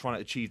Kane is trying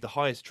to achieve the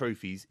highest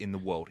trophies in the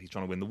world. He's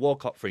trying to win the World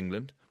Cup for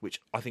England, which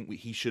I think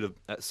he should have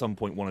at some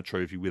point won a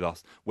trophy with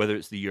us, whether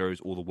it's the Euros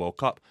or the World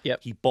Cup.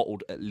 Yep. He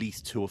bottled at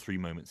least 2 or 3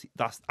 moments.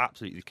 That's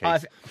absolutely the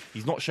case.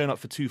 He's not shown up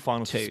for 2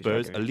 finals for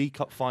Spurs. A League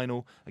Cup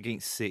final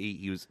against City,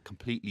 he was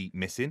completely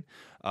missing.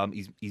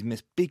 He's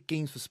missed big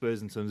games for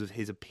Spurs in terms of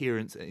his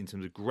appearance, in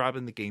terms of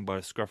grabbing the game by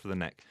the scruff of the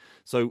neck.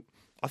 So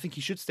I think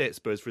he should stay at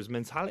Spurs for his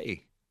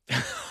mentality.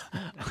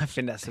 I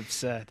think that's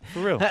absurd. For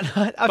real.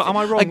 But am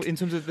I wrong in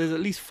terms of there's at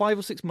least 5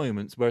 or 6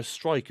 moments where a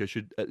striker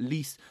should at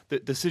least... The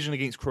decision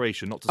against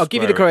Croatia, not to I'll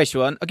give you the Croatia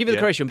one.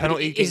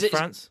 Penalty against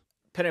France?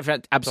 Penalty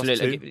France,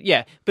 absolutely.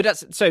 Yeah, but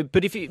that's so.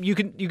 But if you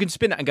can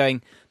spin that and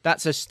going,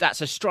 that's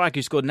a striker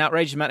who scored an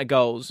outrageous amount of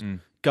goals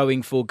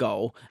going for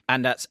goal,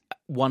 and that's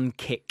 1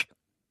 kick.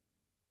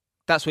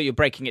 That's what you're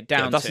breaking it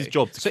down to. That's his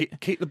job, to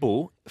kick the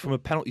ball from a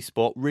penalty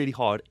spot really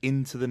hard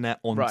into the net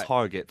on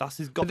target. That's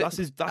his job.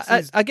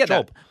 I get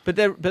that. But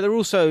they're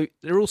also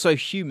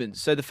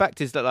humans. So the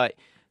fact is that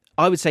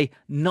I would say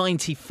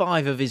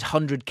 95 of his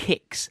 100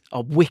 kicks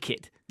are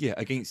wicked. Yeah,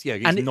 against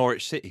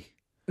Norwich City.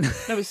 No,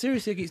 but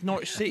seriously, against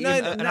Norwich City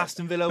and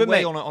Aston Villa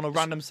away on a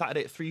random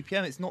Saturday at 3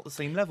 p.m, it's not the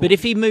same level. But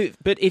if he moves,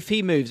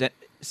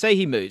 say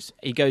he moves,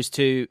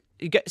 say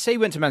he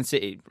went to Man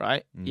City,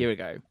 right, a year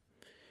ago,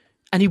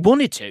 and he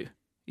wanted to.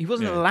 He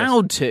wasn't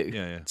allowed to.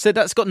 Yeah. So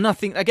that's got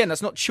nothing... Again,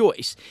 that's not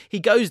choice. He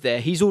goes there.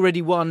 He's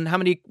already won... How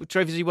many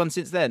trophies has he won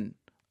since then?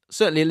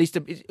 Certainly at least...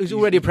 He's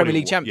already a Premier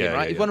League champion,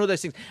 right? He's won all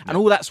those things. And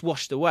all that's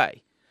washed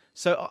away.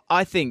 So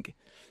I think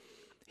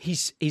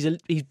he's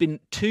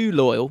been too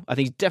loyal. I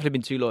think he's definitely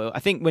been too loyal.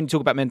 I think when you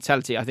talk about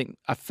mentality, I think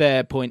a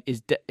fair point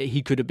is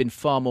he could have been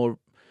far more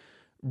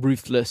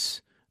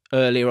ruthless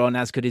earlier on,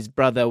 as could his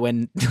brother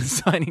when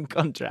signing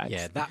contracts.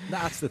 Yeah,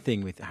 that's the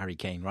thing with Harry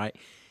Kane, right?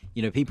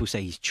 People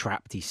say he's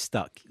trapped, he's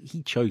stuck.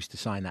 He chose to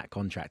sign that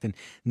contract, and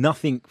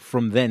nothing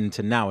from then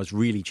to now has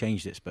really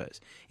changed at Spurs.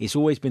 It's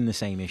always been the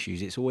same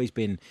issues. It's always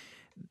been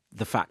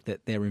the fact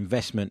that their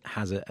investment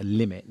has a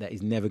limit that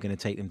is never going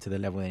to take them to the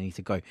level they need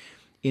to go.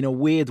 In a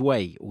weird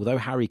way, although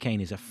Harry Kane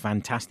is a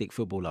fantastic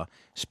footballer,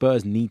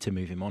 Spurs need to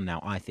move him on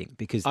now, I think,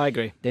 because I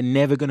agree. They're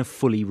never going to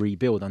fully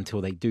rebuild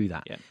until they do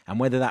that. Yeah. And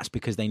whether that's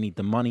because they need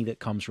the money that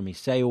comes from his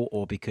sale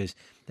or because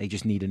they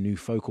just need a new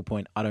focal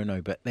point, I don't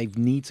know. But they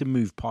need to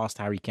move past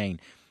Harry Kane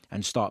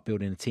and start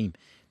building a team.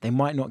 They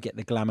might not get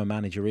the glamour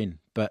manager in,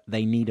 but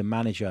they need a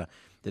manager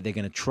that they're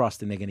going to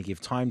trust and they're going to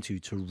give time to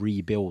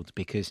rebuild,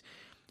 because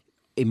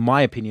in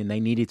my opinion, they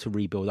needed to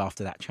rebuild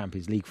after that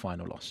Champions League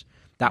final loss.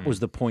 That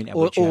was the point at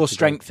which you had to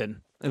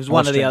strengthen. It was or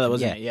one or the strengthen, other,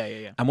 wasn't it?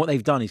 Yeah. And what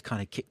they've done is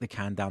kind of kick the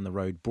can down the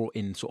road, brought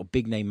in sort of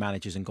big name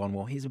managers and gone,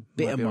 well, here's a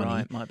bit of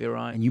money. Might be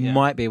right. And you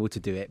might be able to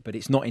do it, but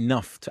it's not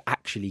enough to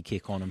actually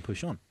kick on and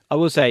push on. I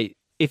will say,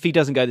 if he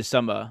doesn't go this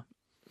summer,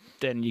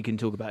 then you can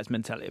talk about his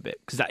mentality a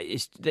bit,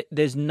 because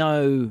there's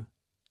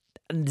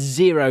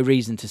zero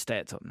reason to stay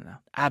at Tottenham now.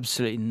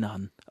 Absolutely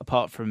none,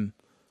 apart from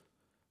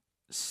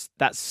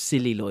that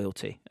silly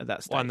loyalty at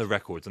that stage. Well, and the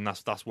records, and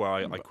that's where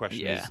I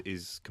question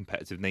his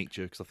competitive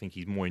nature, because I think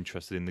he's more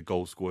interested in the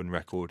goal scoring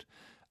record.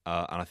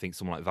 And I think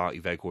someone like Wout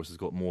Weghorst has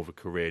got more of a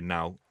career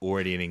now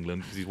already in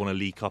England, because he's won a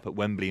League Cup at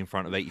Wembley in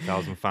front of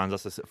 80,000 fans.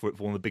 That's for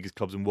one of the biggest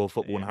clubs in world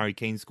football. And Harry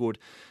Kane scored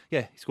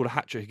a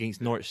hat-trick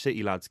against Norwich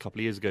City lads a couple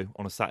of years ago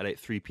on a Saturday at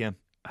 3 p.m.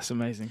 That's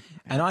amazing.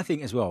 And I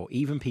think as well,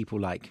 even people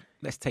like,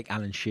 let's take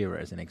Alan Shearer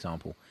as an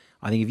example.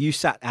 I think if you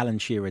sat Alan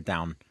Shearer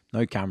down,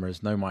 no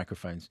cameras, no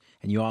microphones,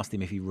 and you asked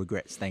him if he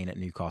regrets staying at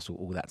Newcastle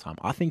all that time,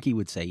 I think he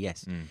would say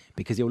yes,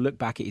 because he'll look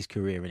back at his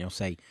career and he'll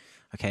say,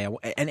 okay,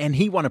 and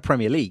he won a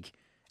Premier League,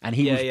 and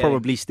he would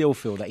probably still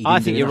feel that he didn't I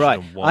think do you're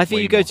enough. right. I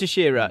think you go to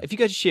Shearer. If you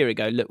go to Shearer,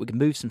 go, look, we can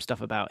move some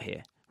stuff about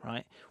here,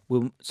 right?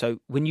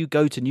 So when you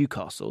go to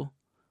Newcastle,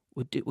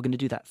 we're going to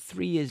do that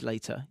 3 years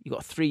later. You've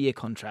got a 3-year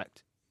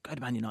contract. Go to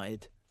Man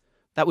United.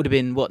 That would have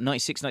been,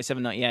 96,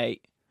 97,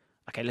 98.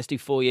 Okay, let's do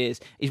 4 years.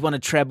 He's won a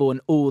treble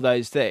and all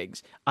those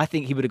things. I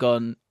think he would have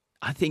gone,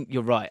 I think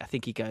you're right. I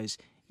think he goes,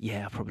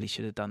 yeah, I probably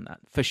should have done that,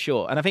 for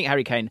sure. And I think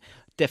Harry Kane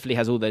definitely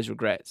has all those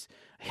regrets.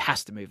 He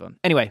has to move on.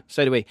 Anyway,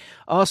 so do we.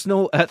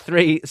 Arsenal at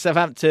 3,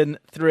 Southampton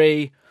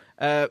 3.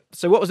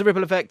 So what was the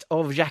ripple effect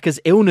of Xhaka's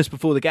illness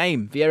before the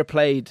game? Vieira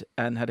played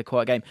and had a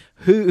quiet game.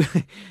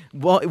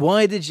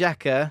 Why did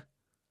Xhaka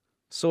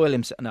soil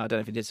himself? No, I don't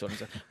know if he did soil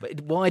himself.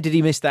 But why did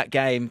he miss that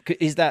game?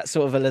 Is that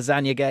sort of a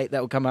lasagna gate that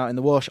will come out in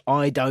the wash?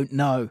 I don't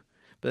know.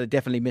 But they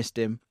definitely missed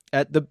him.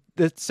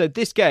 So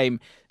this game,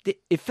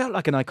 it felt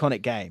like an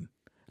iconic game.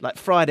 Like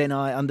Friday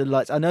night under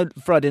lights. I know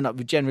Friday night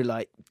we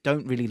generally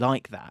don't really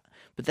like that.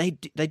 But they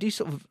do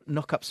sort of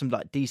knock up some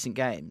decent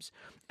games.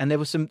 And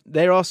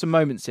there are some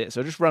moments here.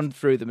 So I'll just run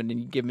through them and then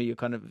you give me your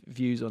kind of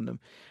views on them.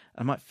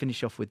 I might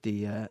finish off with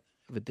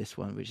with this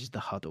one, which is the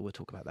huddle. We'll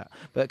talk about that.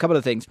 But a couple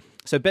of things.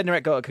 So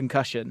Bednarek got a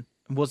concussion.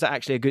 Was that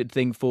actually a good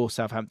thing for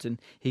Southampton?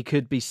 He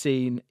could be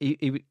seen.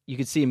 You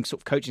could see him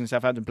sort of coaching the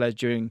Southampton players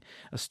during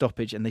a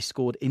stoppage, and they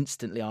scored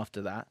instantly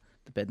after that.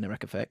 The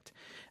Bednarek effect.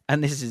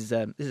 And this is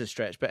a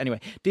stretch, but anyway,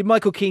 did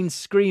Michael Keane's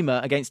screamer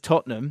against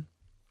Tottenham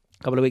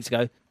a couple of weeks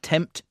ago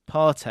tempt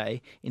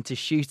Partey into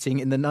shooting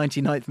in the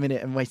 99th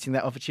minute and wasting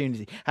that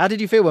opportunity? How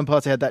did you feel when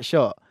Partey had that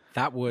shot?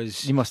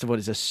 You must have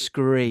wanted a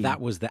scream. That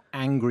was the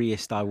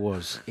angriest I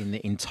was in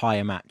the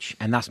entire match.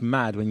 And that's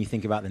mad when you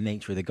think about the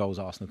nature of the goals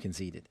Arsenal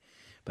conceded.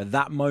 But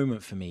that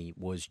moment for me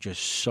was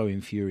just so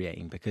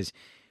infuriating, because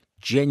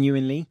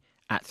genuinely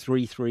at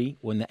 3-3,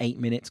 when the 8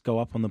 minutes go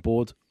up on the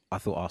board, I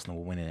thought Arsenal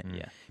were winning it.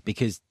 Yeah.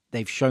 Because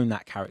they've shown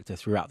that character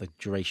throughout the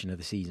duration of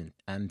the season.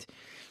 And,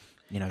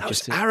 that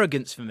was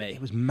arrogance for me.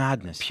 It was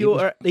madness.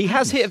 He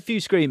has hit a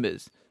few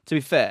screamers, to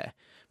be fair,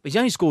 but he's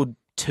only scored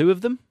 2 of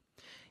them.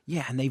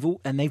 Yeah, and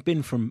they've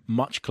been from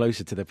much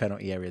closer to the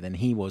penalty area than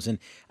he was, and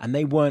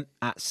they weren't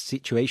at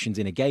situations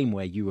in a game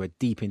where you were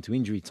deep into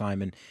injury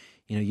time, and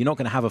you're not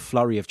going to have a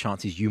flurry of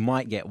chances. You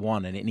might get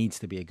one, and it needs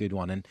to be a good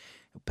one. And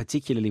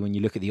particularly when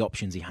you look at the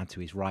options he had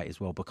to his right as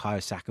well.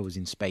 Bukayo Saka was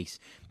in space.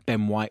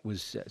 Ben White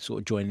was sort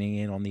of joining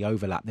in on the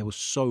overlap. There was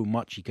so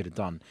much he could have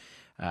done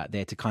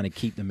there to kind of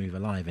keep the move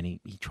alive, and he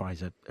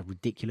tries a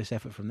ridiculous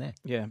effort from there.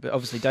 Yeah, but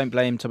obviously don't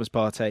blame Thomas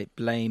Partey.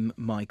 Blame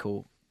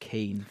Michael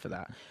Keane for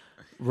that.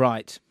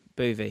 Right,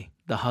 Boovie,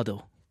 the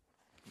huddle.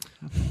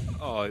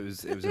 Oh, it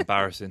was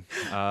embarrassing.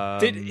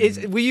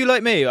 Were you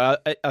like me?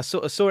 I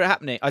sort of saw it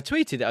happening. I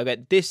tweeted it. I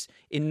bet this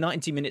in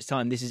 90 minutes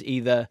time. This is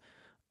either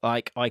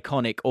like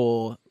iconic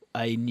or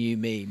a new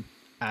meme,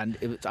 and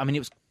it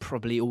was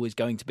probably always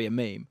going to be a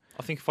meme.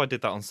 I think if I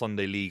did that on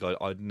Sunday League,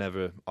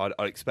 I'd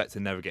expect to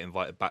never get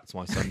invited back to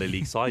my Sunday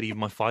League side, even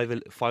my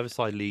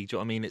five-a-side league. Do you know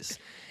what I mean?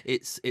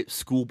 It's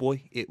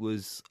schoolboy. It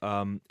was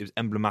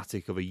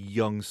emblematic of a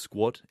young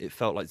squad. It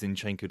felt like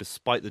Zinchenko,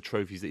 despite the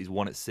trophies that he's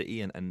won at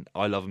City, and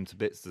I love him to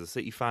bits as a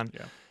City fan.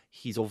 Yeah.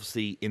 He's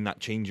obviously in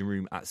that changing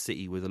room at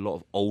City with a lot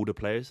of older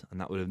players,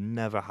 and that would have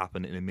never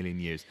happened in a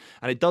million years.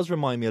 And it does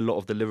remind me a lot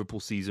of the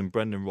Liverpool season,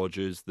 Brendan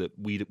Rodgers, that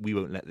we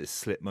won't let this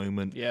slip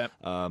moment. Yeah.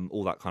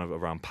 All that kind of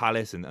around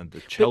Palace and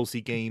the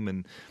Chelsea game.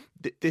 And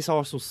this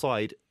Arsenal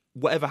side,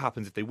 whatever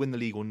happens, if they win the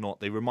league or not,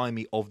 they remind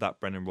me of that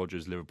Brendan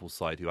Rodgers Liverpool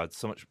side who had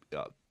so much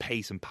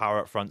pace and power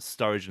up front.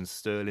 Sturridge and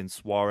Sterling,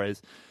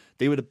 Suarez.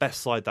 They were the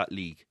best side that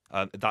league,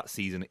 that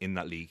season in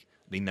that league.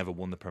 They never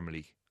won the Premier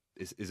League.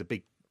 Is a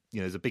big,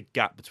 there's a big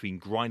gap between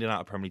grinding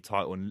out a Premier League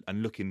title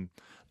and looking,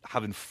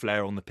 having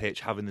flair on the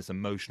pitch, having this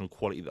emotional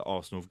quality that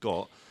Arsenal have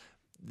got.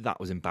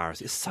 That was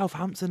embarrassing. It's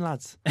Southampton,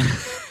 lads.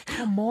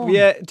 Come on.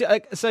 Yeah.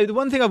 So the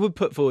one thing I would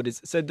put forward is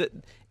that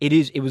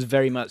it was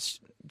very much,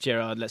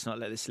 Gerrard, let's not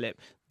let this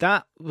slip.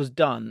 That was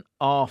done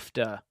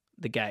after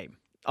the game,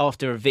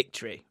 after a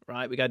victory,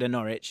 right? We go to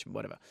Norwich,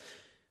 whatever.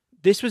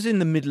 This was in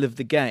the middle of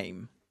the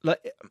game.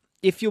 Like,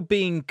 if you're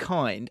being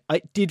kind,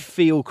 I did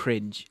feel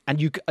cringe, and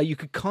you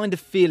could kind of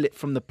feel it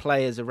from the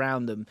players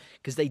around them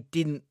because they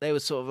were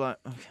sort of like,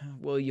 okay,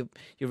 well, you're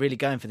really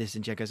going for this,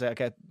 and Dzeko say,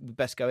 okay,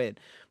 best go in.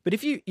 But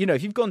if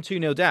if you've gone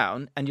 2-0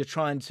 down and you're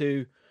trying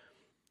to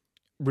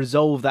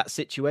resolve that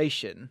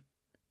situation,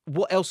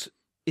 what else?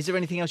 Is there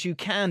anything else you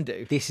can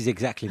do? This is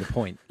exactly the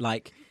point.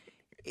 Like,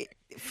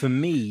 for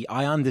me,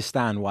 I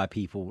understand why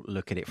people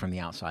look at it from the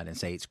outside and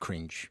say it's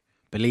cringe.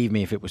 Believe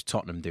me, if it was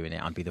Tottenham doing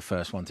it, I'd be the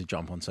first one to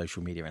jump on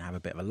social media and have a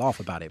bit of a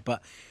laugh about it.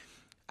 But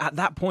at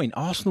that point,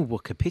 Arsenal were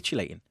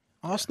capitulating.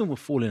 Arsenal were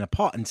falling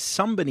apart, and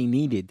somebody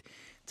needed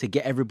to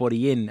get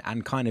everybody in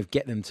and kind of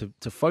get them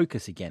to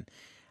focus again.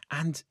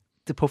 And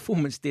the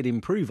performance did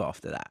improve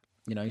after that.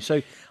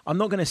 So I'm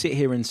not going to sit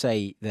here and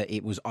say that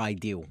it was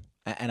ideal.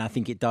 And I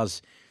think it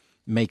does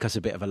make us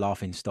a bit of a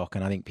laughing stock.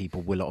 And I think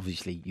people will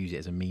obviously use it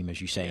as a meme, as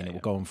you say, and it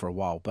will go on for a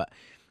while. But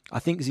I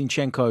think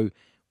Zinchenko,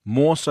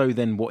 more so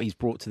than what he's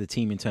brought to the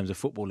team in terms of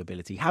football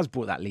ability, has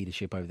brought that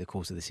leadership over the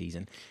course of the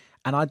season.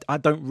 And I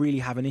don't really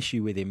have an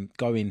issue with him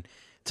going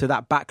to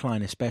that back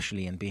line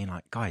especially and being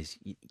like, guys,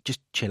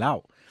 just chill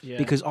out. Yeah.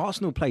 Because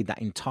Arsenal played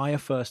that entire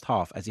first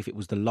half as if it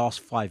was the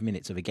last 5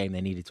 minutes of a game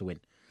they needed to win.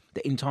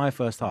 The entire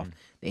first half.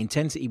 The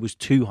intensity was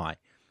too high.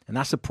 And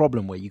that's a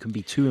problem where you can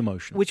be too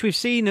emotional. Which we've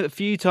seen a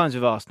few times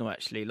with Arsenal,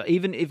 actually. Like,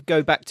 even if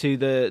go back to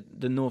the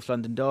North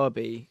London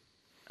derby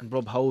and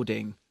Rob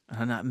Holding,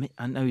 and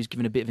I know he's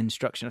given a bit of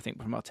instruction, I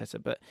think, from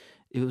Arteta, but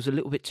it was a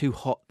little bit too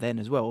hot then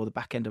as well, or the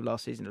back end of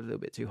last season was a little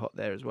bit too hot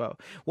there as well.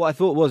 What I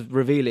thought was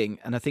revealing,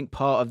 and I think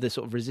part of the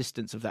sort of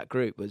resistance of that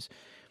group was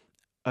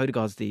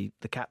Odegaard's the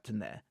captain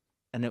there.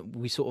 And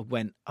we sort of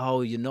went,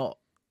 oh, you're not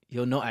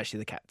actually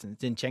the captain.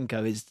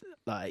 Zinchenko is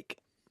like,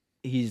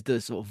 he's the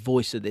sort of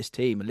voice of this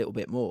team a little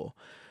bit more.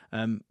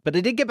 But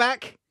they did get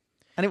back,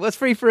 and it was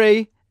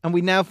 3-3, and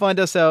we now find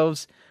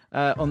ourselves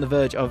on the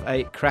verge of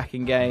a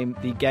cracking game,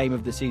 the game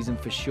of the season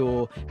for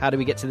sure. How do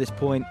we get to this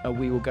point?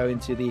 We will go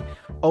into the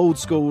old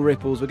school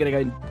ripples. We're going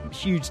to go in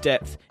huge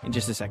depth in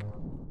just a second.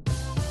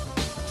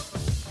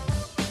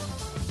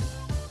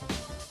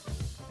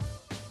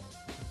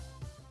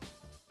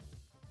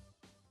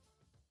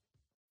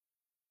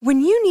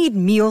 When you need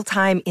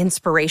mealtime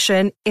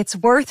inspiration, it's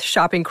worth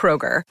shopping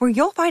Kroger, where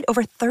you'll find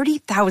over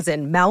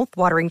 30,000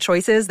 mouth-watering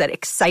choices that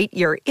excite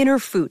your inner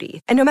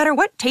foodie. And no matter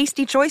what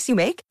tasty choice you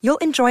make, you'll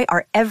enjoy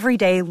our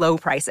everyday low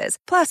prices,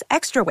 plus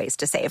extra ways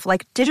to save,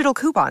 like digital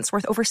coupons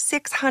worth over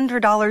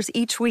 $600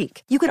 each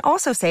week. You can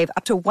also save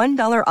up to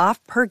 $1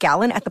 off per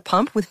gallon at the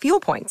pump with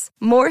fuel points.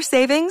 More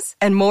savings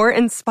and more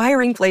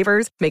inspiring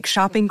flavors make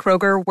shopping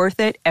Kroger worth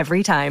it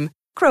every time.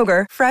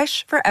 Kroger,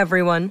 fresh for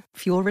everyone.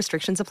 Fuel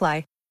restrictions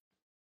apply.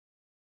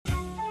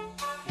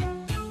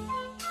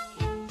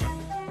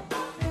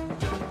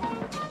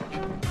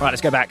 Right,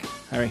 let's go back,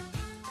 Harry.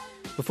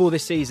 Before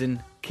this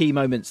season, key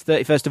moments.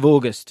 31st of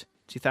August,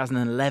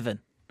 2011.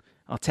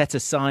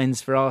 Arteta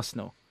signs for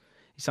Arsenal.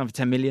 He signed for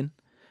 10 million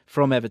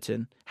from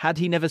Everton. Had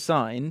he never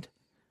signed,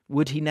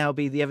 would he now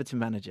be the Everton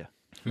manager?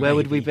 Where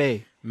would we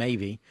be?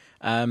 Maybe.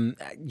 You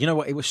know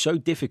what? It was so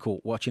difficult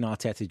watching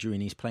Arteta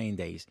during his playing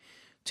days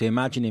to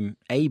imagine him,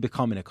 A,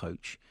 becoming a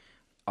coach,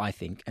 I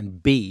think,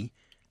 and B,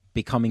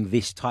 becoming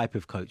this type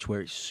of coach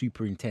where it's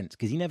super intense,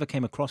 because he never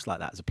came across like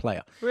that as a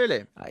player.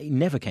 Really? He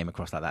never came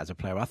across like that as a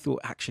player. I thought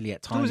actually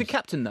at times... He was a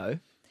captain though.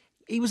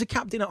 He was a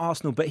captain at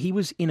Arsenal, but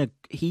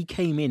he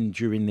came in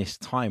during this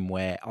time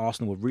where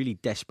Arsenal were really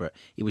desperate.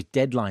 It was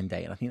deadline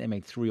day, and I think they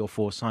made 3 or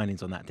 4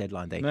 signings on that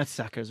deadline day.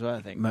 Mertesacker as well,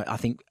 I think. I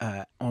think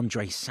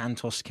Andre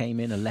Santos came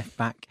in, a left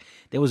back.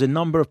 There was a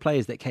number of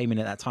players that came in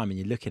at that time, and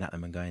you're looking at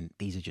them and going,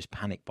 these are just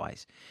panic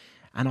buys.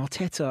 And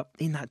Arteta,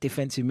 in that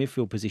defensive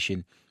midfield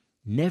position,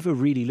 never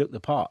really looked the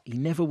part. He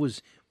never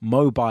was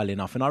mobile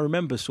enough. And I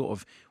remember sort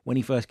of when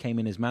he first came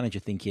in as manager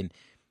thinking,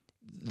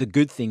 the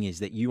good thing is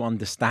that you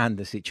understand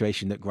the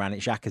situation that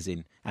Granit Xhaka's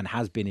in and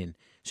has been in.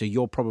 So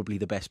you're probably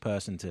the best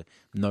person to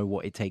know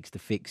what it takes to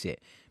fix it.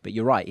 But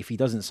you're right, if he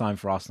doesn't sign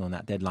for Arsenal on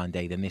that deadline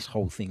day, then this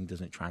whole thing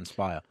doesn't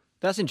transpire.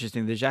 That's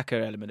interesting, the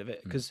Xhaka element of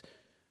it, because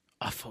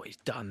I thought he's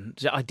done.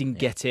 I didn't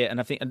get it.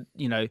 And I think,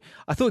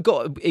 I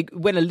thought it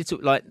went a little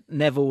like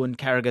Neville and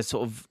Carragher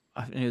sort of,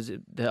 I think it was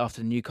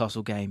after the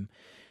Newcastle game,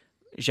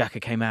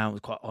 Xhaka came out,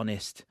 was quite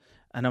honest.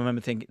 And I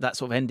remember thinking, that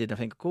sort of ended. I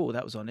think, cool,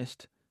 that was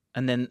honest.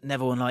 And then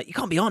Neville was like, you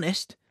can't be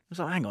honest. I was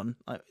like, hang on.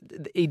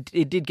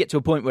 It did get to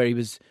a point where he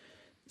was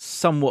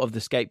somewhat of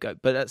the scapegoat,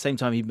 but at the same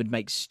time he would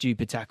make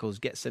stupid tackles,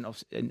 get sent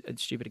off in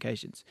stupid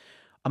occasions.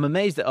 I'm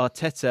amazed that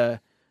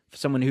Arteta, for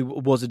someone who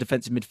was a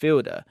defensive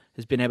midfielder,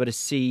 has been able to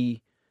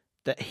see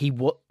that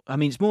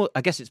it's more.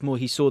 I guess it's more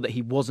he saw that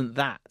he wasn't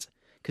that,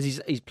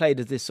 because he's played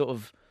as this sort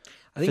of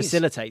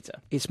facilitator.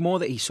 It's more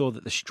that he saw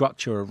that the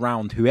structure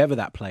around whoever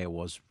that player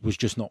was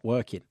just not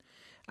working.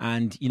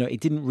 And,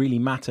 it didn't really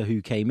matter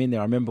who came in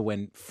there. I remember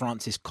when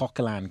Francis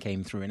Coquelin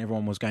came through and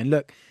everyone was going,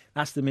 look,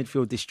 that's the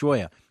midfield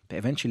destroyer. But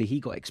eventually he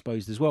got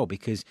exposed as well,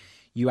 because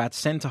you had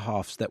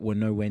centre-halves that were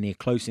nowhere near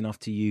close enough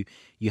to you.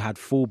 You had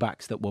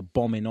full-backs that were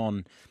bombing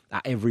on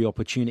at every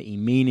opportunity,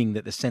 meaning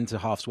that the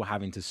centre-halves were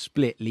having to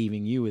split,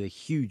 leaving you with a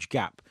huge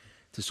gap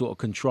to sort of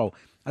control.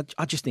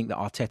 I just think that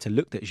Arteta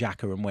looked at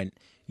Xhaka and went,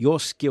 your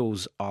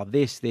skills are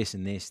this, this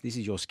and this. This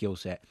is your skill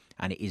set,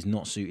 and it is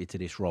not suited to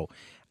this role.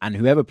 And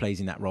whoever plays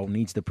in that role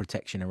needs the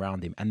protection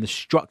around him. And the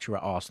structure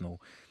at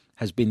Arsenal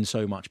has been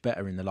so much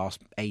better in the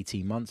last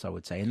 18 months, I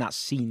would say. And that's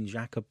seen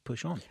Xhaka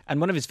push on. And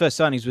one of his first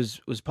signings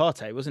was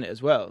Partey, wasn't it,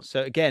 as well?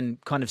 So again,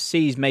 kind of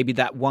sees maybe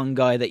that one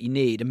guy that you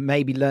need, and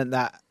maybe learnt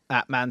that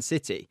at Man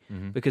City,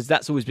 because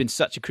that's always been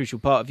such a crucial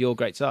part of your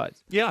great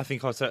sides. Yeah, I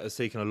think Arteta's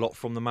taken a lot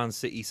from the Man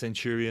City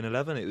Centurion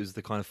 11. It was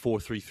the kind of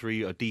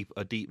 4-3-3,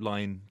 a deep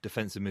line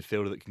defensive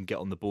midfielder that can get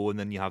on the ball, and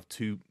then you have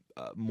two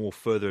more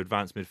further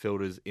advanced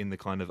midfielders in the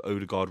kind of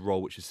Odegaard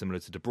role, which is similar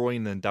to De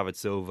Bruyne. Then David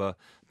Silva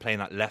playing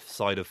that left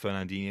side of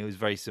Fernandinho is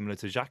very similar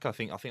to Xhaka. I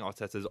think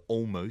Arteta's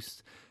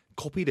almost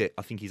copied it.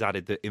 I think he's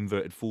added the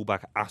inverted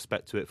fullback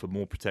aspect to it for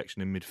more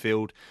protection in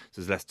midfield, so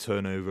there's less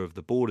turnover of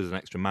the ball. There's an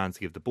extra man to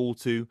give the ball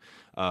to.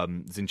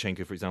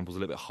 Zinchenko, for example, is a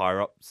little bit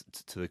higher up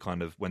to the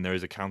kind of, when there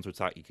is a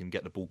counter-attack, you can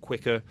get the ball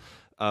quicker.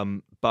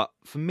 But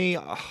for me,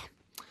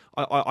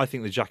 I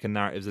think the Xhaka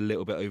narrative is a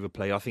little bit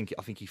overplayed. I think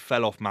he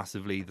fell off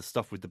massively. The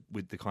stuff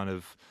with the kind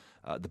of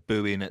the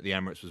booing at the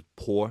Emirates was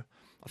poor.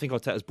 I think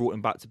Arteta's brought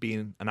him back to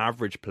being an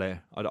average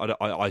player.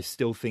 I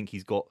still think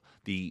he's got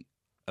the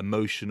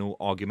emotional,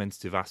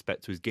 argumentative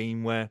aspect to his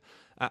game, where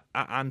at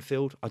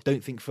Anfield, I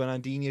don't think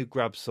Fernandinho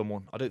grabs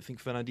someone. I don't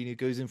think Fernandinho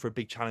goes in for a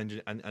big challenge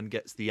and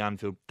gets the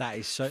Anfield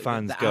fans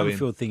going. The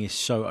Anfield thing is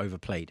so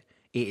overplayed.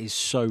 It is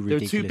so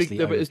ridiculously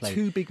overplayed. There's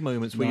two big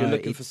moments where you're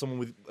looking for someone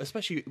with,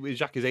 especially with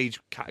Xhaka's age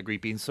category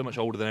being so much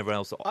older than everyone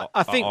else.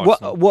 I think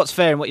what's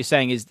fair in what you're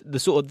saying is the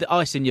sort of the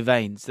ice in your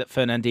veins that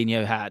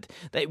Fernandinho had,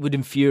 that would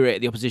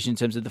infuriate the opposition in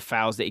terms of the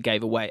fouls that he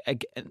gave away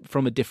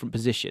from a different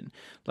position.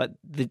 Like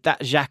that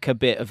Xhaka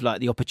bit of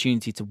like the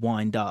opportunity to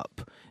wind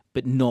up,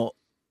 but not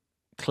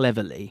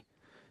cleverly.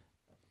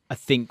 I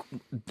think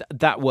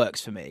that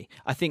works for me.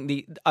 I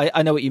think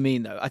I know what you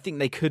mean though. I think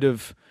they could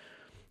have.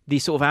 The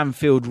sort of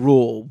Anfield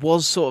roar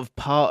was sort of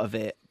part of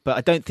it, but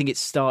I don't think it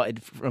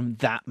started from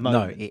that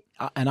moment.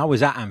 No, and I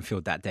was at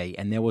Anfield that day,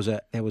 and there was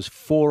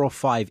 4 or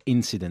 5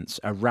 incidents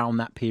around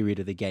that period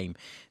of the game.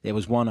 There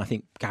was one, I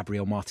think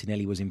Gabriel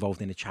Martinelli was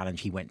involved in a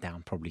challenge. He went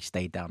down, probably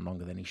stayed down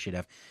longer than he should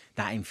have.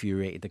 That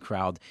infuriated the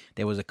crowd.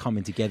 There was a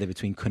coming together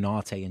between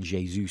Konate and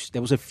Jesus.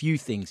 There was a few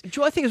things. Do you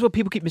know what I think is what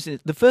people keep missing?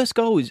 The first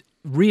goal is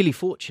really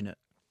fortunate.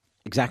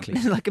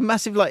 Exactly. Like a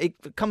massive,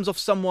 it comes off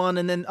someone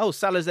and then,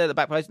 Salah's there at the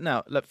back post.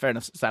 No, look, fair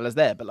enough, Salah's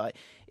there. But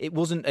it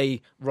wasn't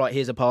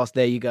here's a pass,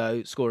 there you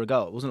go, score a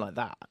goal. It wasn't like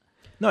that.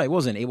 No, it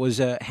wasn't. It was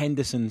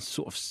Henderson's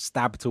sort of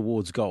stab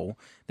towards goal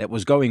that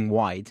was going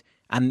wide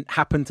and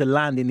happened to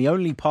land in the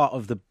only part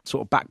of the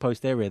sort of back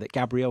post area that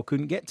Gabriel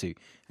couldn't get to.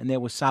 And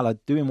there was Salah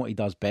doing what he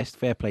does best,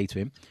 fair play to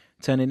him,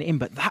 turning it in.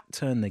 But that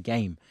turned the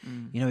game.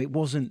 It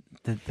wasn't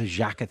the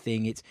Xhaka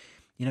thing. It's,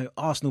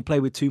 Arsenal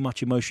play with too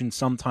much emotion.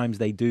 Sometimes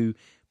they do.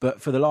 But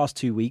for the last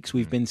 2 weeks,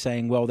 we've been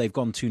saying, well, they've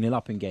gone 2-0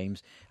 up in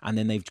games, and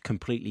then they've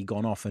completely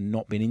gone off and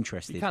not been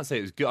interested. You can't say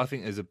it was good. I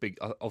think there's a big...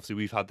 Obviously,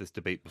 we've had this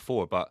debate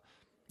before, but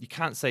you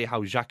can't say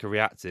how Xhaka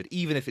reacted,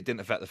 even if it didn't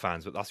affect the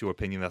fans, but that's your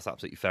opinion, that's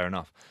absolutely fair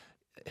enough.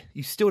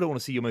 You still don't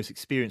want to see your most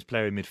experienced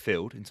player in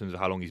midfield, in terms of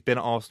how long he's been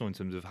at Arsenal, in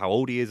terms of how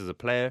old he is as a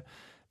player.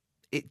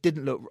 It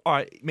didn't look... All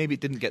right, maybe it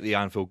didn't get the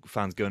Anfield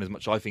fans going as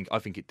much. I think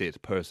it did,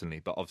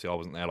 personally, but obviously I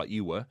wasn't there like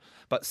you were.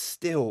 But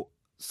still...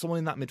 Someone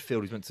in that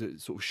midfield who's meant to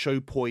sort of show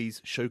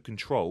poise, show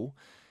control.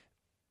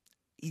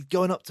 He's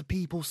going up to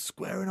people,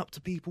 squaring up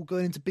to people,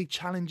 going into big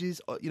challenges,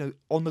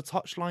 on the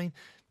touchline.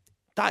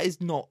 That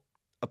is not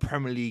a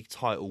Premier League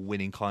title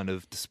winning kind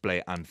of display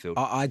at Anfield.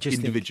 I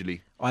just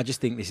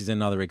think this is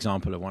another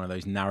example of one of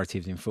those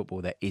narratives in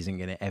football that isn't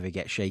going to ever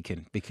get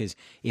shaken. Because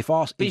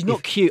but he's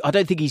not cute. I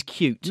don't think he's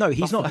cute. No,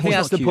 he's not. I think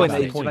that's the point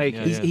that he's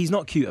making. He's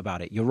not cute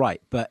about it. You're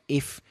right. But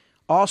if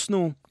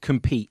Arsenal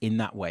compete in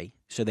that way,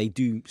 so they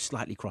do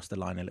slightly cross the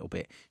line a little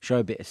bit, show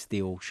a bit of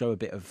steel, show a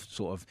bit of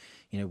sort of,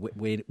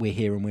 we're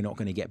here and we're not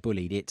going to get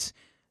bullied.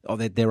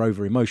 They're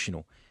over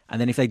emotional. And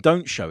then if they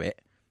don't show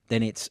it,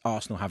 then it's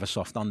Arsenal have a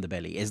soft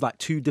underbelly. It's like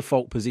 2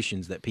 default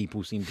positions that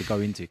people seem to go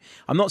into.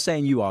 I'm not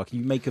saying you are.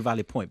 You make a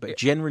valid point, but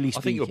generally speaking,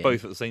 I think you're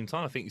both at the same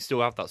time. I think you still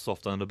have that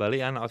soft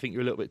underbelly, and I think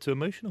you're a little bit too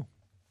emotional.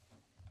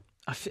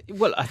 I think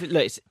look,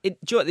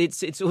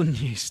 it's all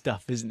new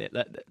stuff, isn't it?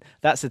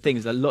 That's the thing,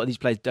 is that a lot of these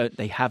players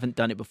haven't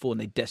done it before and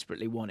they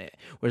desperately want it.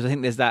 Whereas I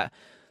think there's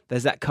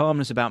there's that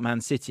calmness about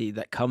Man City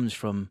that comes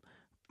from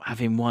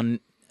having won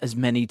as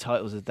many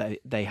titles as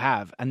they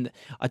have. And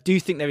I do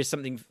think there is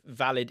something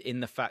valid in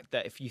the fact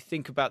that if you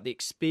think about the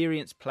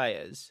experienced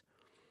players,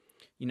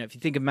 if you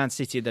think of Man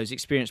City, those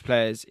experienced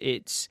players,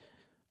 it's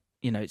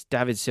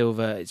David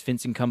Silva, it's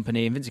Vincent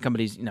Kompany, and Vincent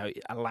Kompany's,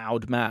 a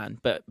loud man,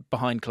 but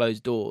behind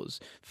closed doors.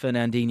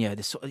 Fernandinho,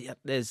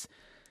 there's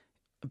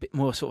a bit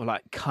more sort of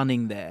like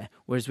cunning there.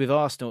 Whereas with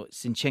Arsenal,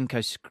 it's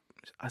Zinchenko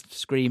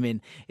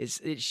screaming. It's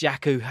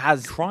Xhaka who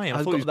has crying.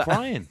 I thought he was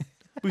crying.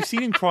 We've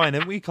seen him crying,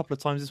 haven't we, a couple of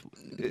times?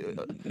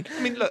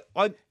 I mean, look,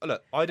 I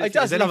don't think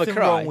there's anything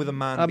wrong with a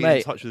man being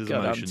in touch with his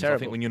emotions. I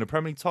think when you're in a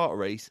Premier League title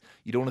race,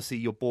 you don't want to see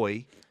your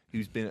boy,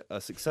 who's been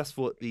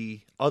successful at the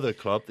other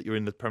club that you're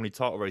in the Premier League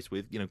title race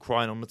with,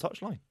 crying on the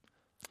touchline.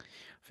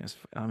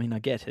 I mean, I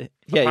get it.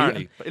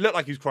 Apparently, but it looked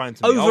like he was crying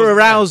to me. Over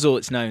arousal,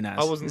 it's known as.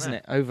 I wasn't isn't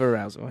there. it? Over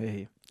arousal. I hear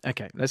you.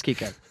 Okay, let's keep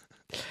going.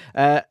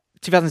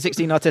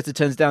 2016, Arteta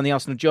turns down the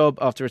Arsenal job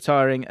after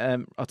retiring.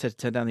 Arteta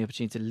turned down the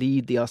opportunity to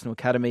lead the Arsenal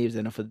academy. He was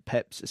then offered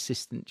Pep's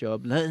assistant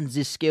job. Learns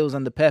his skills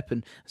under Pep,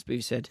 and as Boo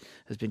said,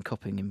 has been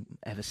copying him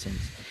ever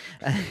since.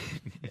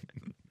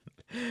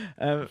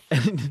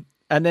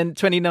 And then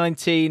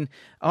 2019,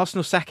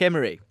 Arsenal sack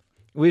Emery.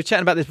 We were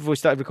chatting about this before we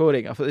started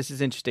recording. I thought this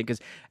is interesting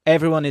because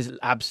everyone is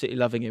absolutely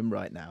loving him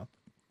right now.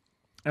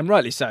 And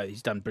rightly so.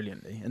 He's done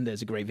brilliantly. And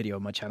there's a great video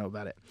on my channel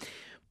about it.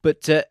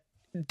 But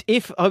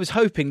if I was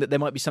hoping that there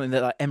might be something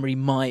that Emery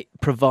might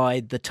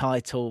provide the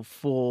title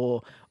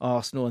for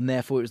Arsenal, and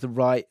therefore it was the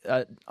right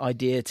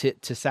idea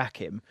to sack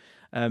him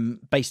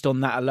based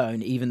on that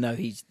alone, even though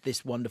he's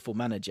this wonderful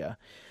manager.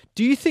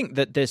 Do you think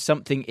that there's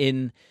something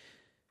in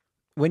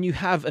when you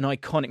have an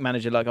iconic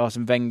manager like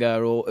Arsene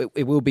Wenger, or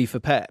it will be for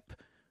Pep,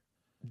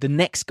 the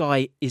next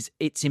guy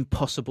it's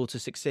impossible to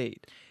succeed?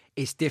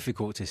 It's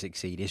difficult to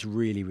succeed. It's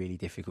really, really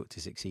difficult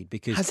to succeed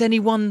because has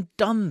anyone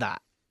done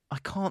that? I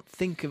can't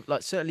think of,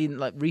 certainly in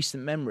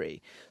recent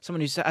memory,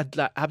 someone who's had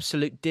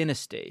absolute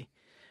dynasty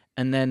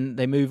and then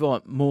they move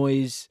on.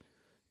 Moyes,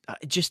 I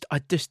just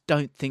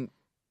don't think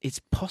it's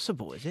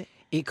possible, is it?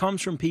 It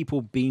comes from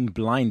people being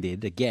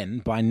blinded, again,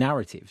 by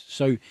narratives.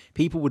 So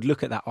people would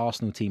look at that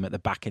Arsenal team at the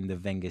back end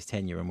of Wenger's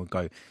tenure and would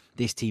go,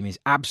 this team is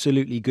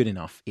absolutely good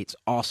enough. It's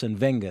Arsene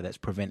Wenger that's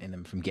preventing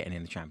them from getting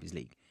in the Champions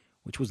League,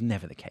 which was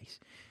never the case.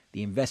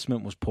 The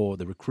investment was poor.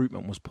 The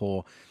recruitment was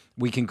poor.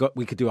 We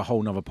could do a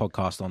whole nother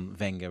podcast on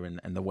Wenger and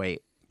the way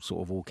it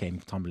sort of all came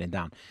tumbling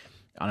down.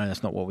 I know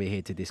that's not what we're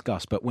here to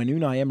discuss, but when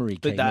Unai Emery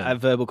came in... But that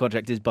verbal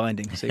contract is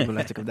binding, so you'll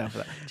have to come down for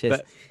that. Cheers.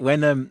 But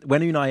when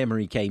Unai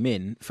Emery came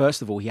in,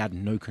 first of all, he had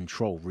no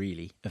control,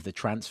 really, of the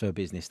transfer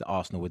business that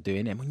Arsenal were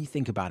doing. And when you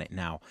think about it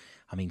now,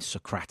 I mean,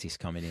 Socrates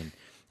coming in,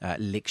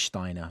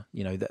 Lichtsteiner,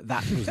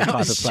 that was the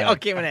type of player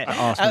shocking, wasn't it?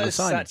 Arsenal that was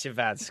signing. such a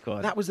bad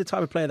squad. That was the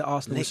type of player that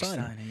Arsenal was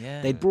signing.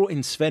 Yeah. They'd brought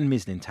in Sven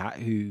Mislintat,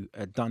 who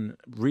had done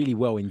really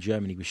well in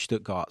Germany with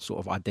Stuttgart, sort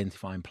of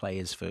identifying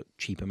players for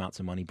cheap amounts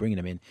of money, bringing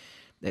them in,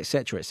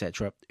 etc.,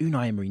 etc.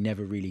 Unai Emery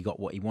never really got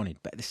what he wanted.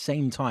 But at the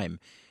same time,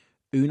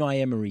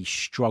 Unai Emery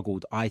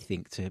struggled, I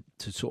think, to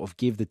sort of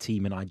give the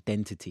team an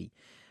identity.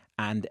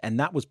 And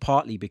that was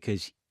partly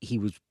because he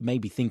was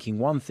maybe thinking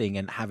one thing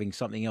and having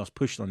something else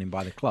pushed on him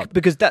by the club.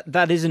 Because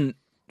that isn't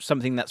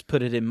something that's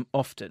put at him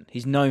often.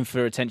 He's known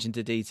for attention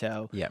to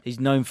detail. Yeah. He's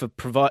known for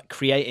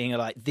creating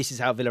this is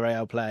how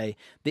Villarreal play.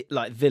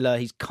 Like Villa,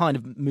 he's kind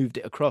of moved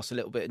it across a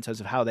little bit in terms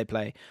of how they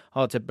play.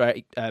 Hard to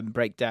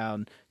break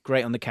down,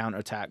 great on the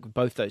counter-attack with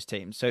both those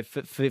teams. So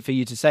for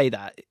you to say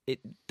that, it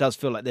does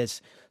feel like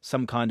there's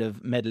some kind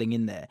of meddling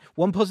in there.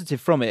 One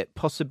positive from it,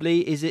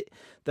 possibly, is it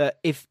that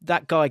if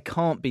that guy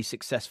can't be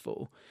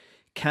successful,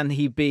 can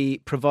he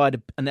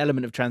provide an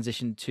element of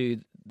transition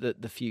to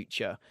the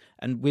future?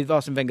 And with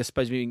Arsene Wenger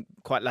supposed to be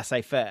quite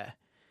laissez-faire,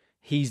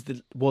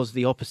 was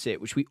the opposite,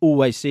 which we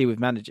always see with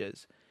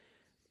managers.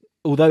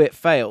 Although it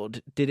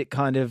failed, did it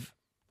kind of...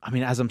 I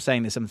mean, as I'm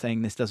saying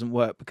this doesn't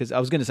work, because I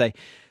was going to say,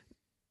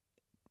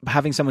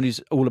 having someone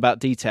who's all about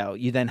detail,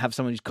 you then have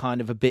someone who's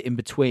kind of a bit in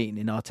between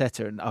in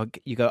Arteta, and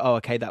you go, oh,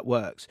 okay, that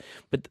works.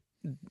 But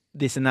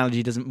this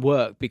analogy doesn't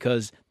work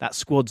because that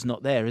squad's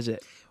not there, is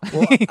it?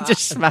 Well,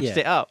 just smashed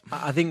it up.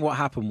 I think what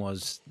happened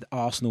was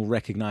Arsenal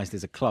recognised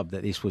as a club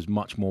that this was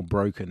much more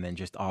broken than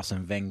just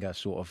Arsene Wenger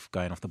sort of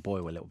going off the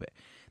boil a little bit.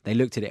 They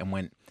looked at it and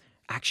went,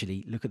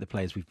 actually, look at the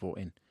players we've brought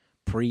in.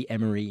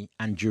 Pre-Emery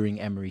and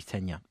during Emery's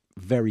tenure,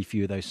 very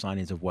few of those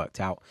signings have worked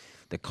out.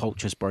 The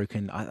culture's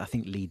broken. I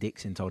think Lee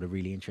Dixon told a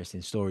really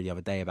interesting story the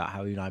other day about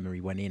how Unai Emery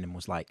went in and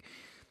was like,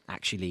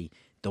 actually,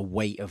 the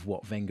weight of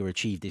what Wenger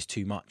achieved is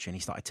too much, and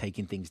he started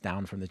taking things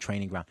down from the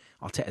training ground.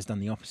 Arteta's done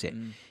the opposite.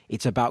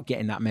 It's about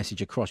getting that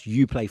message across.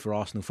 You play for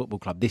Arsenal Football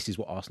Club. This is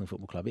what Arsenal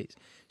Football Club is.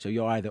 So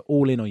you're either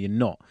all in or you're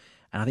not.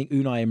 And I think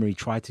Unai Emery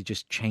tried to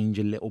just change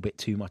a little bit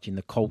too much in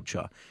the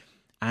culture,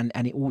 and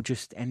it all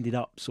just ended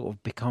up sort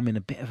of becoming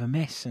a bit of a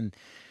mess. And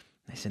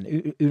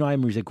listen, Unai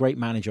Emery is a great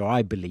manager,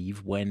 I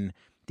believe, when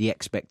the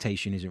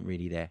expectation isn't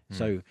really there.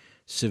 So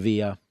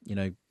Sevilla,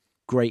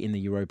 great in the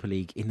Europa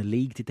League. In the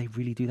league, did they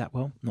really do that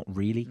well? Not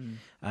really.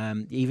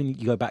 Even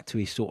you go back to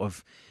his sort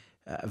of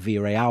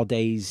Villarreal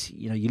days.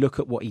 You look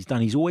at what he's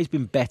done. He's always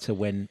been better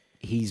when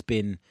he's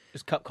been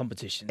It's cup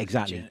competitions.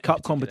 exactly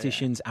cup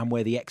competitions and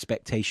where the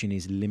expectation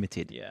is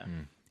limited. Yeah.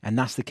 And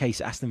that's the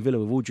case at Aston Villa.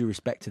 With all due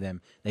respect to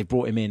them, they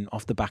brought him in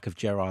off the back of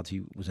Gerrard,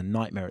 who was a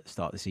nightmare at the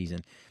start of the season,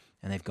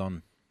 and they've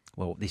gone,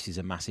 well, this is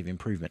a massive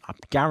improvement. I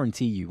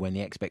guarantee you, when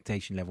the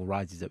expectation level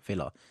rises at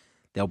Villa,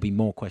 there'll be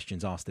more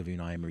questions asked of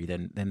Unai Emery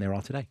than there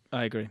are today.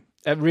 I agree.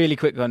 A really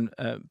quick one,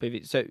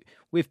 Bivi. So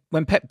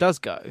when Pep does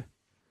go,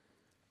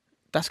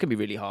 that's going to be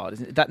really hard,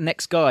 isn't it? That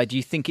next guy, do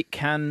you think it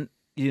can,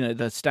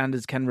 the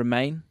standards can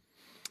remain?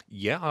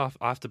 Yeah,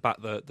 I have to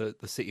back the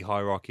City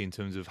hierarchy in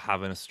terms of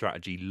having a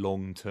strategy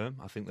long term.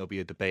 I think there'll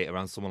be a debate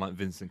around someone like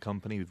Vincent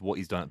Kompany with what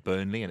he's done at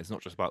Burnley, and it's not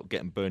just about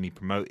getting Burnley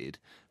promoted.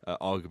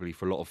 Arguably,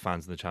 for a lot of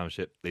fans in the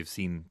Championship, they've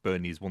seen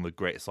Burnley as one of the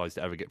greatest sides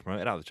to ever get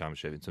promoted out of the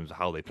Championship in terms of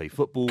how they play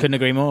football. Couldn't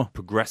agree more.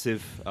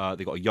 Progressive.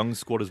 They've got a young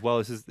squad as well.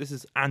 This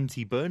is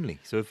anti-Burnley.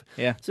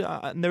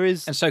 And there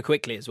is, and so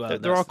quickly as well.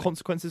 There are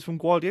consequences from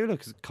Guardiola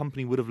because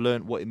Kompany would have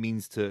learned what it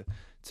means to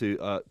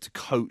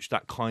coach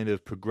that kind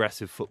of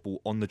progressive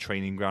football on the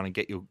training ground and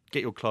get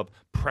your club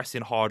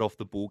pressing hard off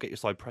the ball, get your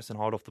side pressing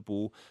hard off the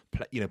ball,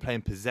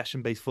 playing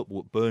possession-based football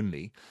at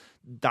Burnley.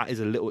 That is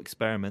a little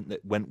experiment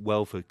that went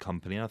well for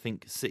Kompany. And I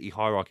think City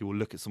hierarchy will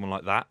look at someone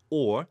like that,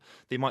 or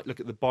they might look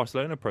at the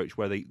Barcelona approach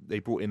where they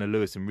brought in a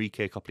Luis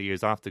Enrique a couple of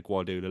years after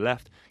Guardiola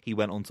left. He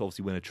went on to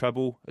obviously win a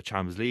treble, a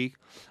Champions League,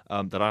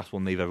 the last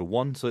one they've ever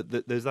won. So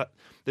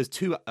there's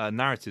two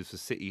narratives for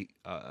City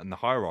and the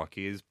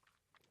hierarchy is,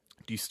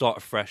 do you start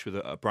afresh with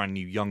a brand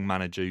new young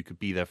manager who could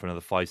be there for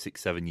another 5,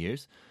 6, 7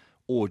 years?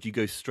 Or do you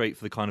go straight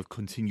for the kind of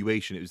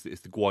continuation?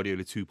 It's the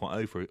Guardiola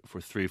 2.0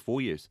 for 3 or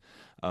 4 years.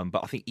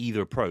 But I think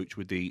either approach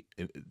with the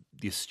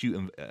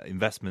astute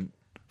investment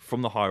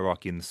from the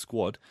hierarchy in the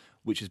squad,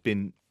 which has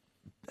been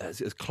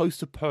as close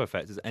to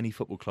perfect as any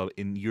football club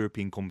in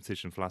European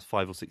competition for the last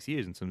 5 or 6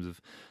 years in terms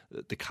of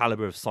the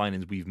calibre of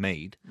signings we've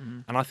made.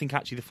 And I think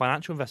actually the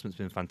financial investment's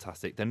been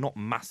fantastic. They're not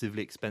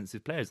massively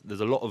expensive players.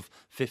 There's a lot of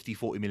 50,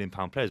 40 million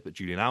pound players, but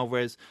Julian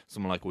Alvarez,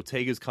 someone like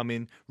Ortega's come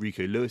in,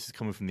 Rico Lewis is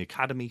coming from the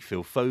academy,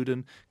 Phil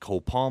Foden,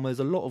 Cole Palmer. There's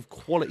a lot of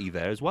quality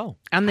there as well.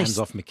 And Hands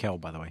off Mikel,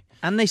 by the way.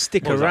 And they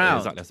stick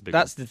around. Exactly.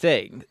 That's the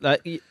thing.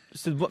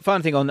 So the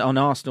final thing on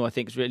Arsenal I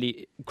think is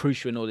really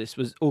crucial in all this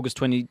was August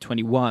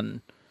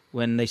 2021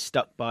 when they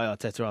stuck by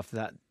Arteta after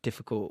that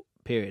difficult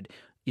period.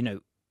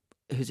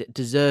 Who's it?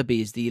 De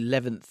Zerbi is the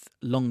 11th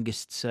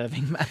longest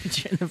serving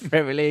manager in the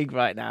Premier League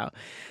right now.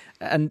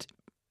 And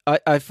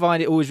I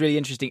find it always really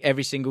interesting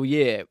every single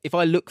year. If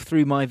I look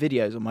through my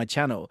videos on my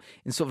channel,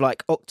 in sort of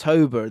like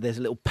October, there's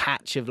a little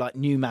patch of like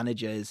new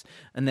managers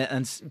and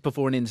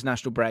before an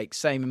international break,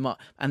 same in March.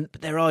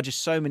 But there are just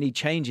so many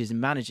changes in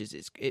managers.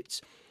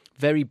 It's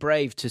very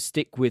brave to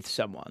stick with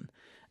someone.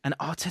 And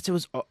Arteta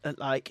was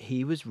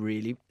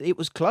it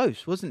was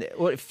close, wasn't it?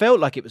 Or it felt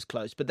like it was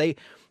close, but they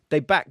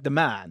backed the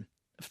man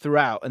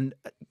throughout. And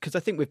because I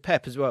think with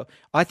Pep as well,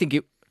 I think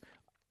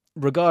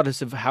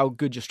regardless of how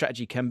good your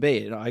strategy can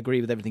be, and I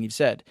agree with everything you've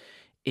said,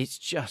 it's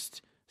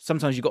just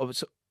sometimes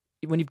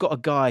when you've got a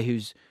guy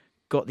who's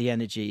got the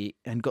energy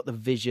and got the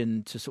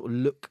vision to sort of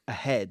look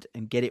ahead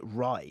and get it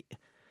right,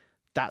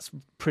 that's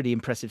pretty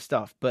impressive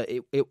stuff. But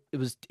it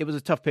was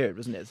a tough period,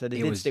 wasn't it? So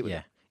they did stick with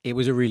it. It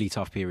was a really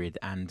tough period,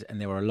 and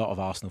there were a lot of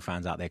Arsenal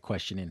fans out there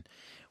questioning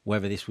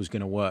whether this was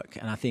going to work.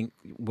 And I think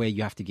where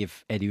you have to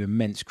give Edu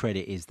immense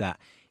credit is that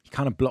he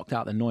kind of blocked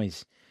out the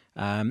noise.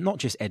 Not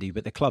just Edu,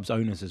 but the club's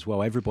owners as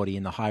well. Everybody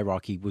in the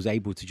hierarchy was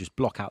able to just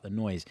block out the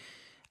noise.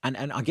 And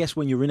I guess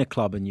when you're in a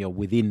club and you're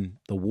within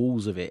the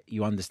walls of it,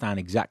 you understand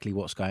exactly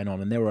what's going on.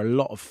 And there were a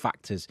lot of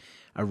factors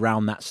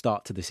around that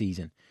start to the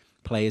season.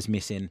 Players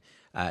missing,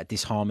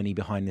 disharmony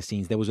behind the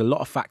scenes. There was a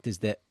lot of factors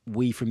that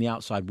we from the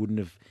outside wouldn't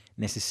have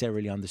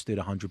necessarily understood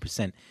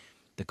 100%.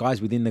 The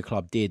guys within the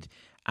club did.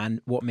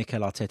 And what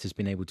Mikel Arteta's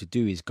been able to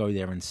do is go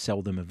there and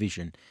sell them a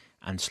vision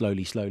and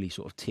slowly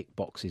sort of tick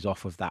boxes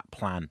off of that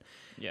plan.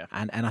 Yeah.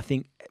 And I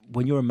think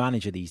when you're a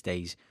manager these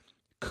days,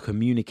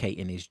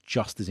 communicating is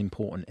just as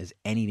important as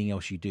anything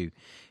else you do.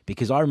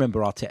 Because I remember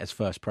Arteta's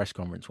first press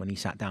conference when he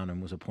sat down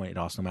and was appointed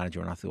Arsenal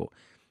manager, and I thought,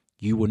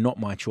 you were not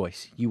my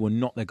choice. You were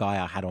not the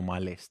guy I had on my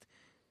list.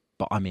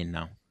 But I'm in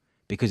now.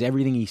 Because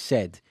everything he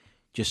said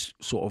just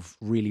sort of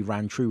really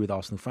ran true with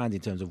Arsenal fans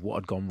in terms of what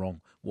had gone wrong,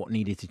 what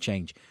needed to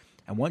change.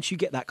 And once you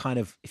get that kind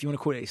of, if you want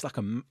to call it, it's like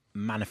a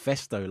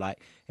manifesto. Like,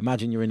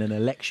 imagine you're in an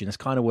election. That's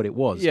kind of what it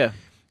was. Yeah.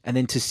 And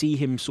then to see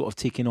him sort of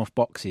ticking off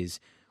boxes,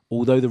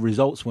 although the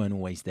results weren't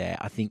always there,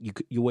 I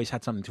think you always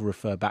had something to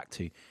refer back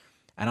to.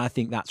 And I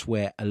think that's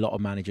where a lot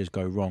of managers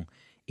go wrong.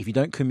 If you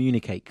don't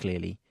communicate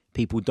clearly,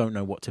 people don't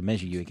know what to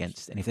measure you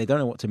against. And if they don't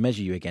know what to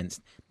measure you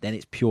against, then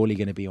it's purely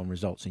going to be on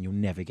results and you'll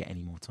never get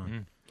any more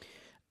time.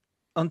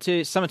 On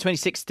to summer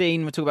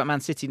 2016. We'll talk about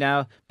Man City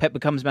now. Pep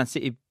becomes Man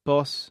City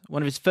boss.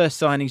 One of his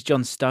first signings,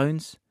 John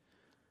Stones.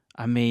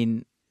 I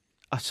mean,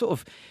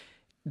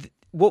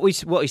 what we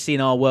see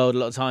in our world a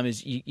lot of time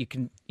is you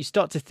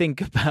start to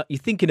think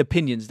in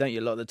opinions, don't you,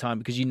 a lot of the time,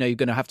 because you know you're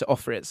going to have to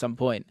offer it at some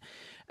point.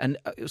 And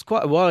it was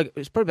quite a while ago. It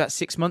was probably about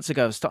 6 months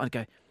ago. I was starting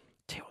to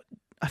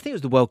go, I think it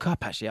was the World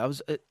Cup, actually. I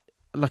was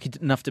lucky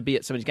enough to be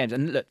at some of these games.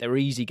 And look, they were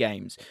easy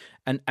games.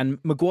 And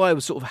Maguire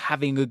was sort of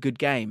having a good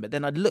game. But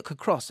then I'd look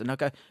across and I'd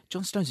go,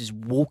 John Stones is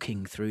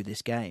walking through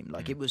this game.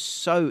 Like, it was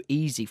so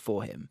easy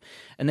for him.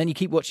 And then you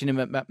keep watching him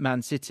at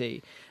Man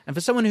City. And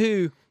for someone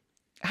who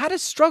had a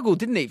struggle,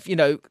 didn't he? You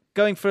know,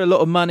 going for a lot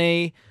of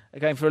money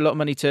to...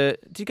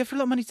 Did he go for a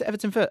lot of money to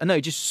Everton first? No,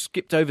 he just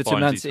skipped over to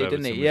Man City,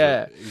 didn't he?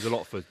 Yeah. It was a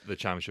lot for the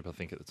Championship, I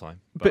think, at the time.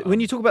 But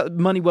when you talk about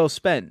money well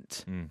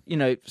spent,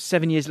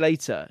 7 years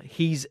later,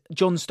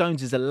 John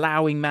Stones is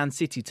allowing Man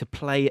City to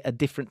play a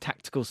different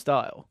tactical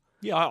style.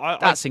 Yeah,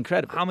 that's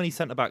incredible. How many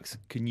centre-backs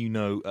can you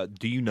know?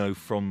 Do you know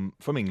from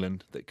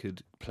England that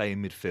could play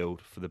in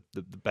midfield for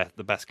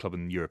the best club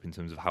in Europe in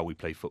terms of how we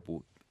play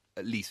football,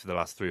 at least for the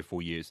last 3 or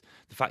 4 years?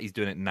 The fact he's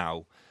doing it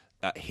now,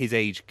 at his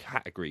age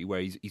category,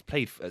 where he's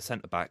played at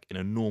centre-back in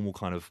a normal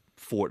kind of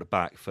 4 at the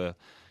back for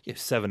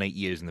 7-8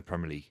 years in the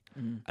Premier League.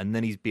 And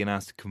then he's being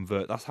asked to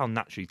convert. That's how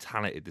naturally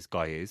talented this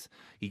guy is.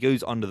 He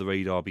goes under the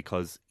radar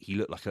because he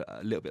looked like a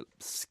little bit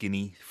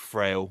skinny,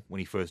 frail when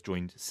he first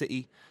joined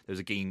City. There was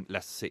a game,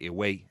 Leicester City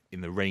away,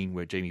 in the rain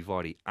where Jamie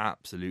Vardy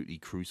absolutely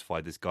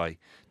crucified this guy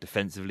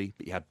defensively.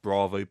 But he had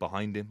Bravo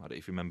behind him. I don't know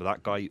if you remember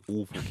that guy,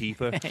 awful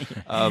keeper.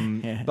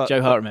 But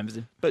Joe Hart remembers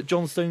him. But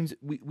John Stones,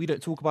 we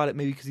don't talk about it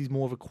maybe because he's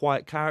more of a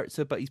quiet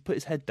character, but he's put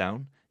his head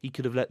down. He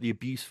could have let the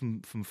abuse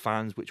from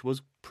fans, which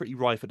was pretty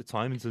rife at the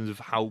time in terms of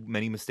how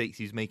many mistakes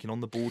he was making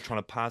on the ball, trying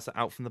to pass it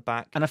out from the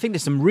back. And I think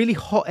there's some really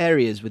hot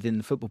areas within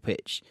the football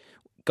pitch.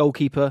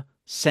 Goalkeeper,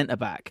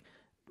 centre-back,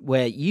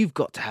 where you've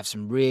got to have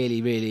some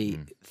really, really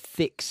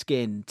thick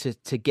skin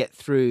to get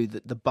through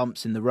the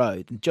bumps in the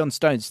road. And John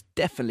Stones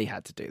definitely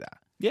had to do that.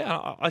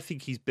 Yeah, I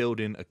think he's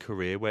building a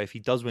career where if he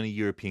does win a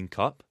European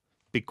Cup,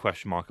 big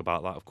question mark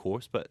about that, of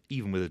course, but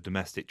even with a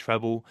domestic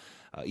treble,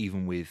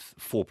 even with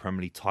 4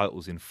 Premier League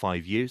titles in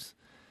 5 years,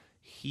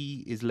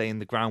 he is laying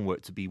the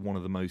groundwork to be one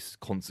of the most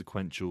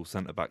consequential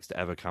centre-backs to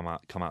ever come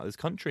out of this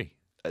country.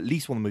 At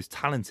least one of the most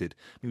talented.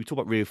 I mean, we talk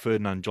about Rio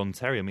Ferdinand, John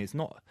Terry. I mean, it's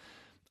not...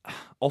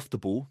 Off the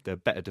ball, they're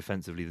better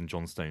defensively than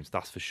John Stones,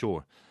 that's for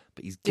sure.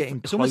 But he's getting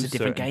It's closer almost a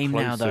different game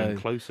now, though. And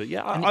closer.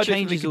 Yeah, And I it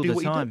changes all the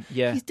time.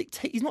 Yeah.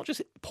 He's not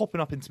just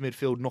popping up into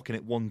midfield, knocking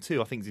it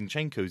 1-2. I think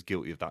Zinchenko's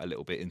guilty of that a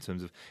little bit in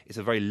terms of it's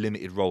a very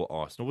limited role at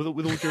Arsenal. With all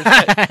due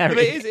respect, no, but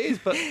it is.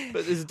 But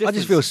there's a difference. I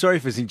just feel sorry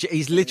for Zinchenko.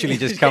 He's literally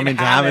just come in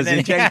to hammer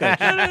Zinchenko.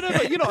 No.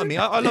 But you know what I mean.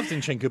 I love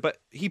Zinchenko, but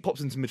he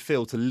pops into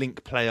midfield to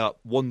link play up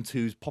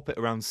 1-2s, pop it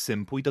around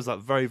simple. He does that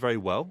very, very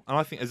well, and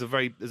I think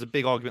there's a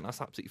big argument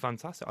that's absolutely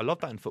fantastic. I love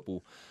that in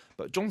football.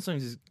 But John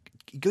Stones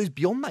he goes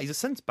beyond that. He's a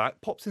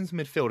centre-back, pops into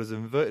midfield as an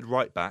inverted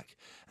right-back,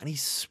 and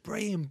he's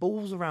spraying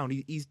balls around.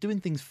 He's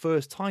doing things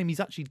first time. He's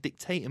actually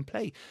dictating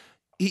play.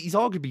 He's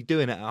arguably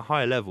doing it at a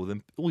higher level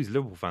than all these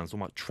Liverpool fans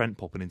talking about Trent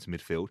popping into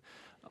midfield.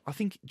 I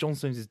think John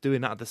Stones is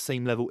doing that at the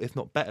same level, if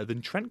not better,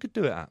 than Trent could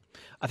do it at.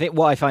 I think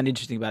what I find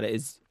interesting about it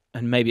is,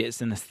 and maybe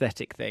it's an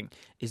aesthetic thing,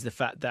 is the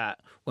fact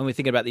that when we're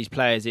thinking about these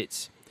players,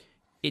 it's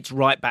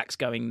right backs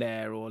going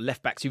there or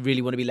left backs who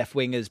really want to be left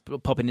wingers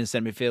popping in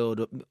centre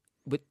midfield.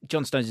 But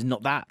John Stones is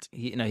not that.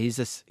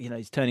 He's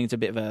turning into a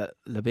bit of a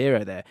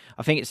libero there.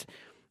 I think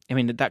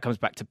that comes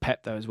back to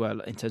Pep though as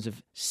well in terms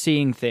of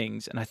seeing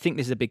things. And I think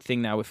this is a big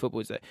thing now with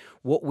football is that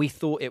what we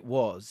thought it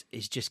was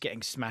is just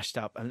getting smashed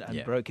up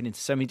and broken into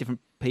so many different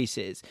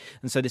pieces.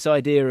 And so this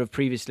idea of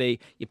previously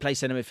you play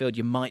centre midfield,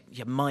 you might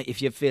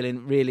if you're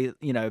feeling really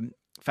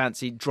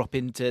fancy drop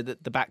into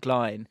the back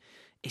line.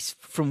 It's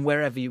from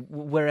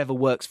wherever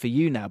works for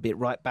you now, be it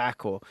right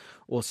back or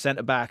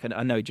centre back. And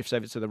I know he drifts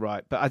over to the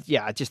right, but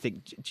I just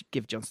think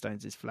give John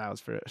Stones his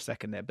flowers for a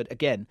second there. But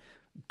again,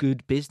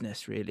 good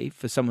business really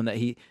for someone that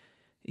he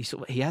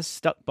has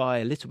stuck by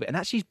a little bit, and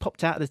actually he's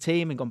popped out of the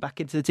team and gone back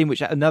into the team,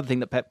 which is another thing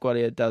that Pep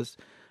Guardiola does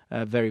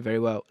very, very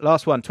well.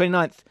 Last one,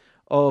 29th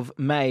of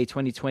May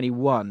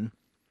 2021,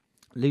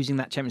 losing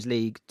that Champions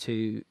League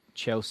to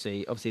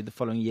Chelsea. Obviously, the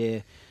following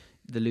year,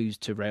 the lose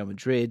to Real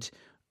Madrid.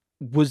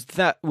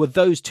 Were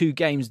those 2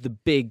 games the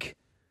big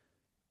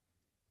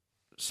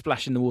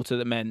splash in the water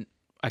that meant,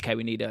 okay,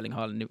 we need Erling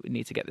Haaland, we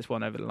need to get this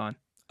one over the line?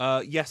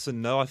 Yes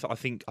and no. I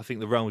think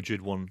the Real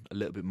Madrid one a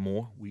little bit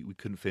more. We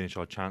couldn't finish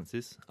our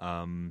chances.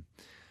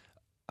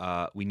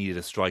 We needed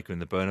a striker in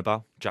the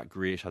Bernabeu. Jack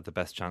Grealish had the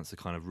best chance to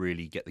kind of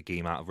really get the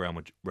game out of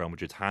Real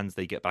Madrid's hands.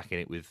 They get back in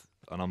it with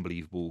an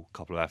unbelievable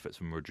couple of efforts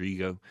from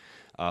Rodrigo.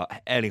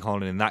 Erling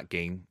Haaland in that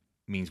game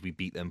means we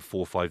beat them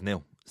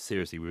 4-5-0.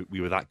 Seriously,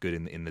 we were that good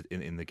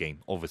in the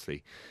game,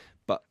 obviously.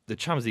 But the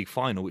Champions League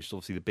final, which is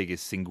obviously the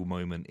biggest single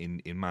moment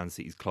in Man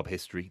City's club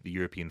history, the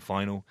European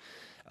final,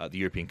 the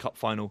European Cup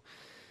final,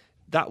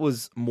 that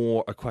was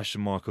more a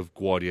question mark of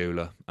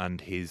Guardiola and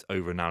his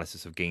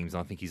over-analysis of games.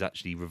 And I think he's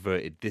actually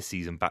reverted this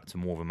season back to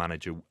more of a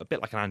manager, a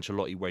bit like an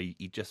Ancelotti, where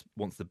he just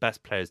wants the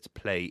best players to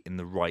play in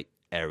the right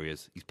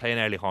areas. He's playing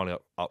Erling Haaland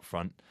up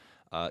front.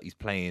 He's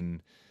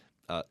playing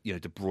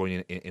De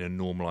Bruyne in a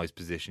normalised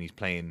position. He's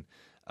playing...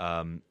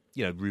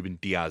 Ruben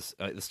Diaz.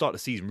 At the start of the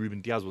season, Ruben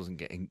Diaz wasn't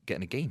getting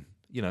a game.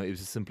 It was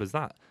as simple as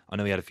that. I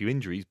know he had a few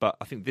injuries, but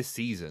I think this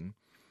season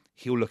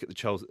he'll look at the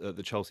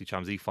Chelsea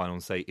Champions League final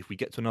and say, if we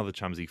get to another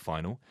Champions League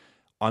final,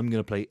 I'm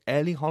going to play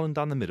Erling Haaland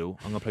down the middle.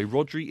 I'm going to play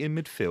Rodri in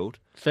midfield.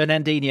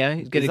 Fernandinho,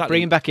 he's going to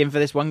bring him back in for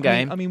this one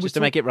game, just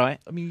to make it right.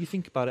 I mean, you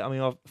think about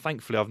it.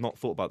 Thankfully, I've not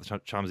thought about the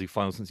Champions League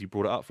final since you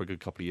brought it up for a good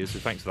couple of years. So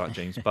thanks for that,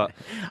 James. But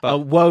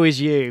woe is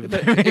you.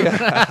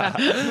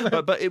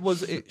 but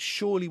it's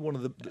surely one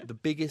of the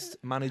biggest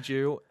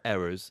managerial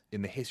errors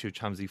in the history of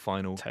Champions League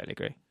final. Totally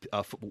agree.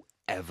 Football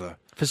ever.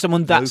 For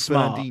someone that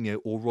smart, Fernandinho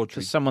or Rodri.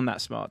 For someone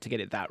that smart to get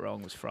it that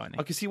wrong was frightening.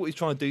 I can see what he's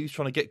trying to do. He's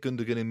trying to get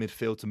Gundogan in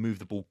midfield to move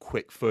the ball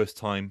quick first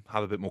time,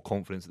 have a bit more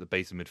confidence at the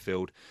base of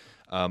midfield.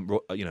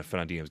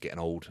 Fernandinho was getting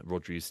old.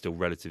 Rodri is still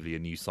relatively a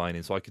new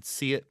signing, so I could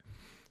see it.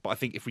 But I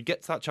think if we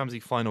get to that Champions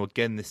League final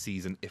again this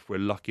season, if we're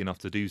lucky enough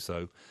to do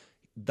so,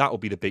 that will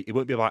be the big. It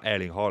won't be about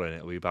Erling Haaland.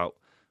 It will be about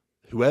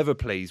whoever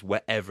plays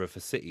wherever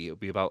for City. It will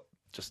be about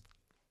just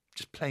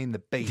playing the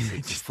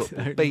basics of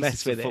football.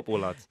 Basics of football,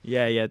 lads.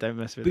 Yeah, don't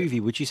mess with it. Boovy,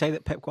 would you say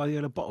that Pep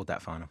Guardiola bottled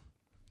that final?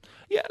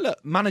 Yeah,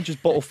 look, managers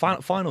bottle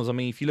finals. I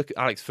mean, if you look at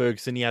Alex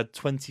Ferguson, he had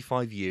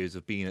 25 years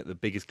of being at the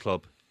biggest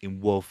club in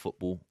world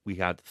football. We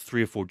had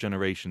 3 or 4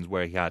 generations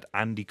where he had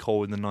Andy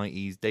Cole in the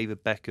 90s,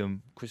 David Beckham,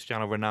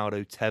 Cristiano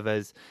Ronaldo,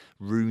 Tevez,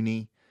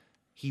 Rooney.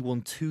 He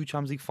won 2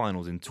 Champions League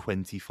finals in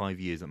 25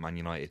 years at Man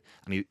United,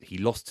 and he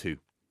lost 2.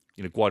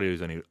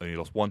 Guardiola's only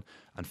lost 1,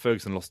 and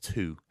Ferguson lost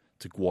 2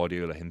 to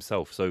Guardiola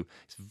himself. So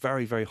it's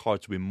very, very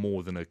hard to win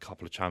more than a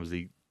couple of Champions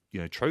League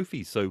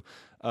trophies. So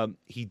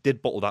he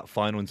did bottle that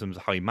final in terms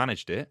of how he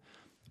managed it,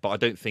 but I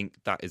don't think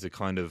that is a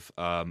kind of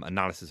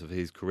analysis of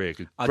his career.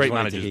 Great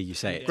managers, to hear you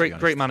say it.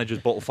 Great managers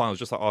bottle finals,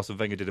 just like Arsene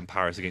Wenger did in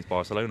Paris against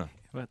Barcelona.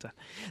 Well done.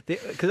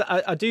 Because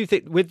I do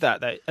think with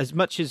that, as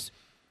much as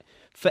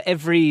for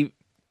every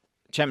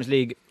Champions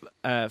League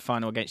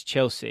final against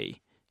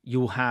Chelsea,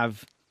 you'll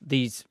have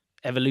these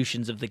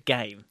evolutions of the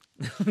game.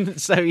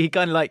 So he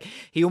kind of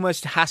he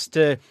almost has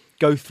to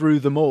go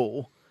through them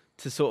all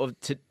to sort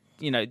of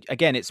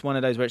again, it's one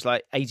of those where it's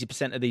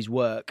 80% of these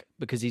work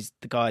because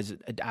the guy's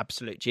an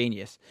absolute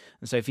genius.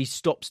 And so if he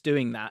stops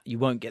doing that, you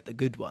won't get the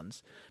good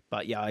ones.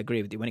 But yeah, I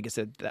agree with you. When it gets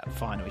to that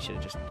final, he should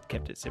have just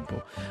kept it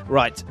simple.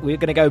 Right, we're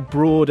going to go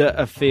broader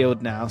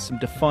afield now. Some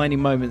defining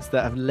moments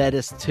that have led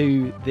us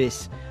to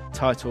this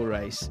title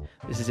race.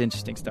 This is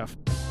interesting stuff.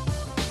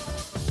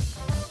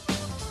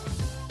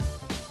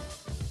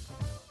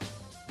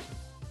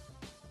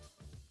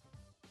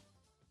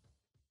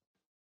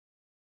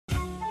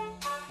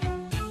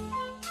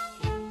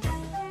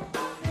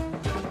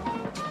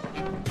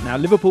 Now,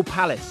 Liverpool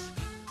Palace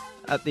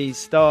at the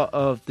start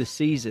of the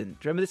season. Do you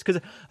remember this?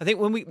 Because I think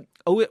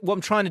what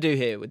I'm trying to do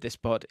here with this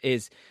pod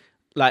is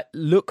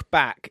look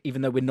back,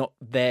 even though we're not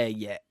there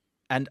yet.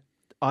 And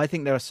I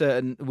think we're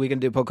going to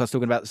do a podcast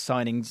talking about the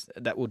signings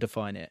that will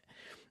define it.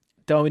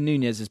 Darwin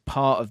Núñez, as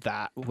part of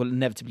that, will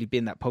inevitably be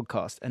in that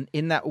podcast. And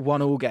in that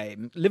 1-1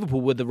 game,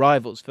 Liverpool were the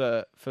rivals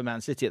for Man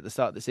City at the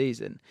start of the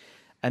season.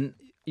 And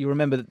you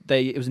remember that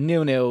it was a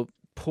 0-0,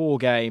 poor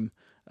game.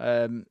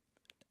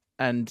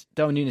 And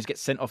Darwin Núñez gets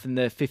sent off in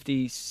the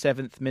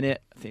 57th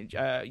minute. I think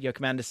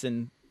Joachim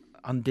Andersen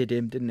undid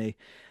him, didn't he?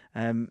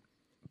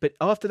 But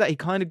after that, he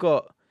kind of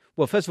got...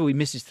 Well, first of all, he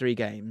misses 3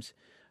 games.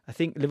 I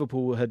think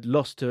Liverpool had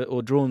lost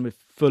or drawn with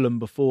Fulham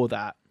before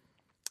that.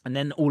 And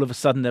then all of a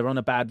sudden, they're on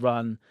a bad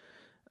run.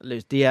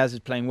 Luis Diaz is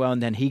playing well,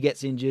 and then he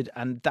gets injured.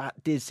 And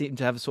that did seem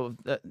to have a sort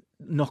of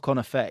knock-on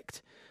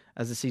effect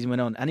as the season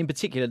went on. And in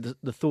particular,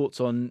 the thoughts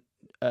on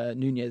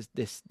Núñez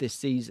this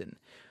season.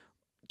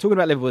 Talking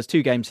about Liverpool, there's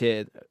 2 games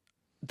here.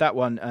 That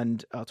one,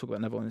 and I'll talk about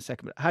another one in a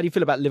second. But how do you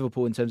feel about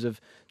Liverpool in terms of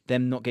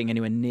them not getting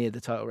anywhere near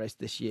the title race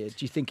this year? Do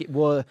you think it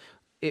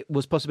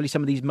was possibly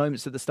some of these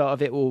moments at the start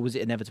of it, or was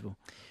it inevitable?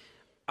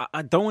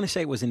 I don't want to say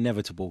it was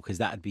inevitable because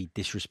that would be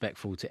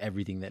disrespectful to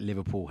everything that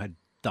Liverpool had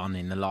done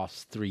in the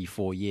last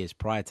 3-4 years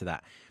prior to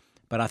that.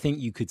 But I think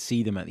you could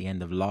see them at the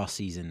end of last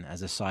season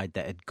as a side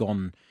that had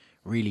gone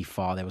really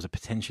far. There was a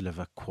potential of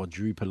a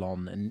quadruple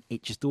on, and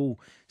it just all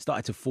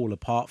started to fall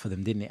apart for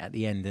them, didn't it, at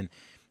the end? And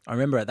I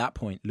remember at that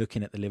point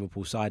looking at the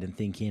Liverpool side and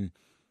thinking,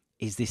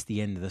 is this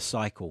the end of the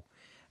cycle?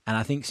 And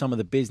I think some of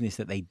the business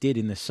that they did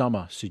in the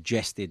summer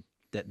suggested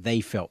that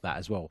they felt that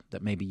as well,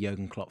 that maybe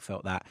Jurgen Klopp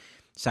felt that.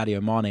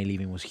 Sadio Mane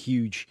leaving was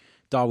huge.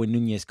 Darwin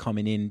Núñez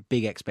coming in,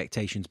 big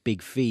expectations,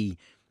 big fee.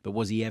 But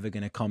was he ever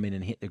going to come in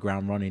and hit the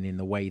ground running in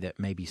the way that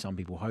maybe some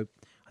people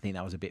hoped? I think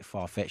that was a bit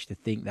far-fetched to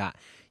think that.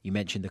 You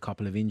mentioned a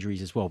couple of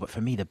injuries as well. But for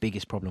me, the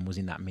biggest problem was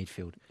in that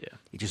midfield. Yeah.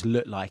 It just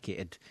looked like it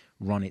had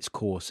run its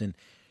course. And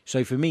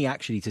so for me,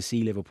 actually, to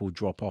see Liverpool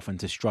drop off and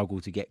to struggle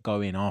to get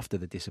going after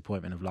the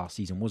disappointment of last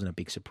season wasn't a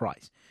big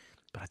surprise.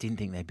 But I didn't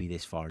think they'd be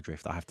this far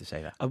adrift, I have to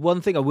say that.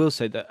 One thing I will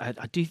say that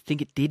I do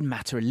think it did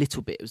matter a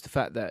little bit was the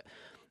fact that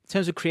in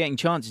terms of creating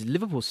chances,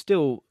 Liverpool's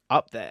still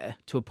up there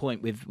to a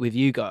point with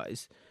you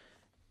guys.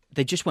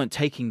 They just weren't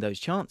taking those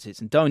chances.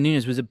 And Darwin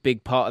Núñez was a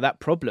big part of that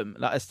problem.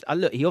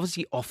 Look, he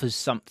obviously offers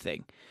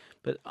something.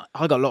 But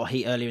I got a lot of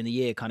heat earlier in the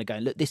year kind of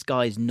going, look, this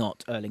guy is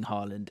not Erling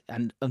Haaland.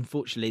 And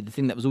unfortunately, the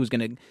thing that was always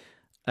going to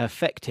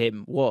affect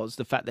him was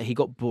the fact that he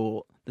got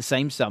bought the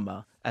same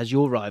summer as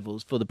your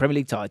rivals for the Premier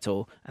League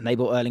title, and they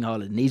bought Erling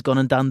Haaland, and he's gone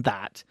and done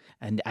that,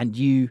 and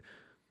you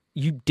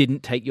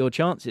didn't take your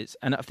chances.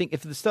 And I think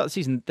if at the start of the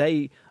season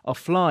they are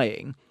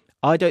flying,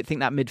 I don't think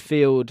that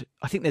midfield,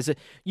 I think there's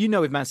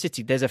with Man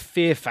City, there's a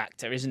fear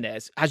factor, isn't there?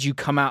 As you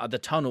come out of the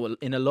tunnel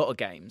in a lot of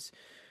games.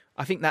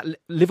 I think that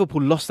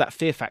Liverpool lost that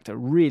fear factor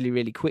really,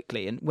 really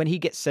quickly. And when he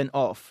gets sent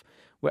off,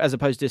 as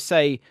opposed to,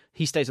 say,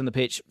 he stays on the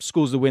pitch,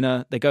 scores the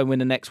winner, they go and win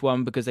the next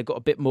one because they've got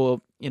a bit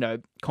more,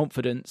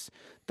 confidence.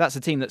 That's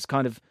a team that's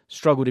kind of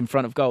struggled in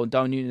front of goal, and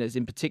Darwin Núñez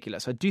in particular.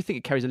 So I do think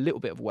it carries a little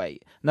bit of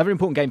weight. Another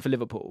important game for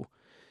Liverpool.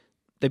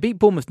 They beat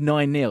Bournemouth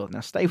 9-0. Now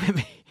stay with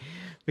me,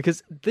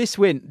 because this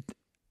win,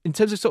 in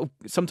terms of sort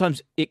of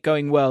sometimes it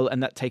going well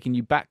and that taking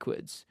you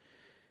backwards,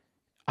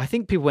 I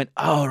think people went,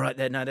 oh, right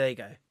there, no, there you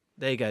go.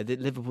 There you go.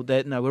 Liverpool,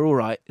 we're all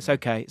right. It's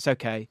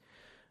okay.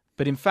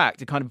 But in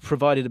fact, it kind of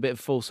provided a bit of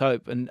false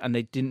hope, and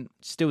they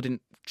still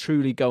didn't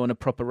truly go on a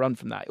proper run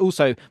from that. It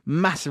also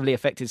massively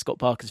affected Scott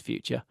Parker's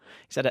future.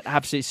 He's had an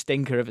absolute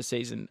stinker of a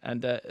season,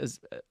 and has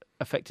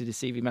affected his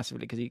CV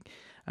massively because he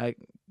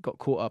got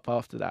caught up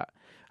after that.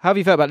 How have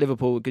you felt about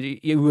Liverpool? Because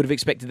you would have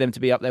expected them to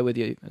be up there with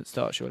you at the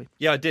start, surely.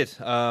 Yeah, I did.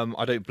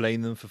 I don't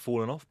blame them for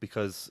falling off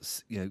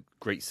because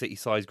great City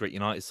sides, great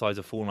United sides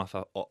have fallen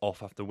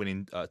off after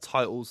winning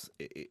titles.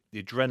 The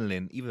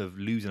adrenaline, even of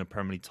losing a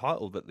Premier League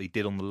title that they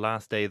did on the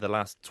last day, the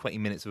last 20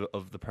 minutes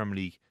of the Premier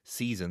League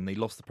season, they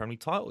lost the Premier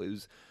League title. It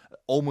was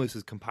almost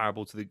as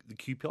comparable to the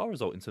QPR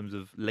result in terms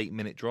of late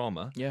minute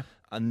drama. Yeah,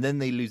 and then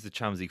they lose the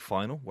Champions League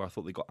final, where I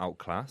thought they got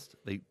outclassed.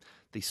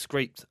 They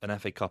scraped an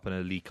FA Cup and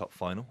a League Cup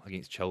final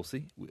against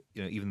Chelsea.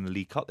 Even in the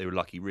League Cup, they were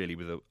lucky, really,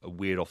 with a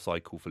weird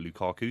offside call for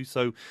Lukaku.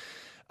 So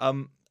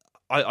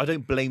I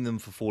don't blame them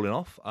for falling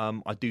off.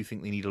 I do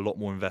think they need a lot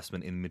more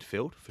investment in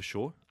midfield, for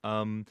sure.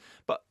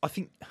 But I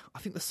think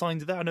the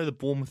signs are there. I know the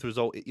Bournemouth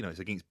result, it's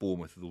against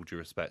Bournemouth with all due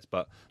respect,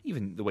 but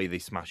even the way they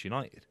smash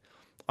United,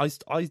 I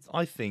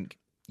think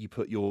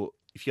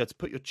if you had to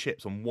put your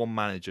chips on one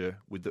manager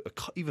with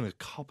even a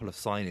couple of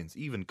signings,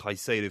 even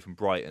Caicedo from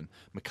Brighton,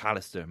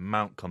 McAllister,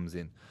 Mount comes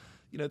in,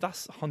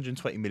 that's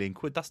 120 million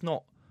quid. That's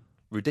not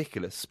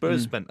ridiculous.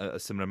 Spurs spent a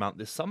similar amount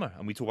this summer,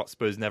 and we talk about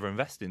Spurs never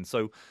investing.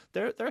 So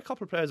they're a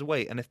couple of players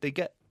away, and if they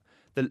get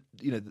the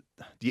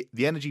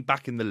energy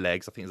back in the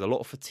legs, I think there's a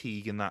lot of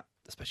fatigue in that,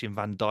 especially in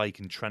Van Dijk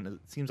and Trent. It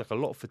seems like a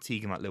lot of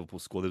fatigue in that Liverpool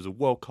squad. There was a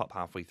World Cup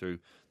halfway through,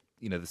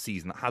 the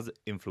season that has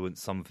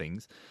influenced some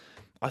things.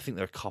 I think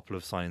they're a couple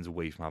of signings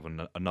away from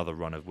having another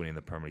run of winning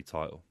the Premier League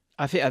title.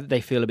 I think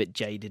they feel a bit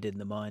jaded in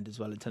the mind as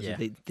well in terms of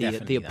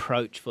the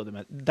approach for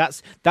them.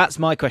 That's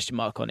my question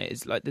mark on it.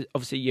 Is like,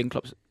 obviously Jurgen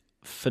Klopp's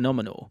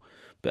phenomenal,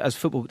 but as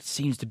football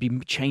seems to be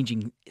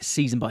changing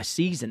season by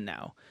season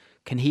now,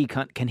 can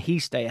he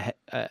stay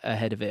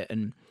ahead of it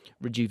and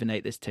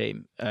rejuvenate this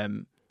team?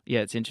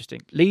 It's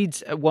interesting.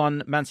 Leeds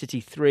 1, Man City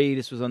 3.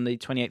 This was on the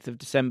 28th of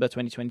December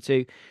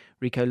 2022.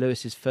 Rico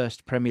Lewis's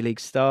first Premier League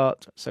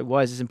start. So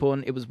why is this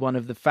important? It was one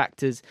of the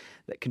factors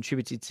that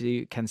contributed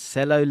to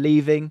Cancelo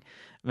leaving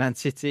Man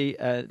City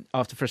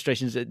after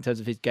frustrations in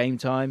terms of his game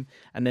time.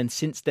 And then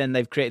since then,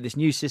 they've created this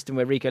new system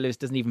where Rico Lewis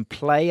doesn't even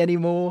play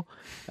anymore.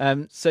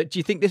 So do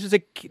you think this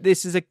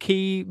is a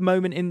key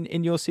moment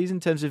in your season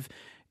in terms of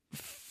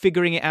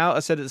figuring it out? I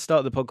said at the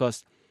start of the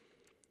podcast,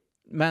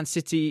 Man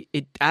City,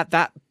 at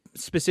that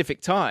specific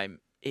time,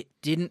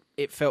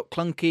 it felt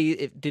clunky.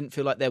 It didn't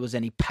feel like there was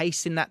any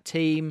pace in that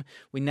team.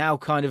 We now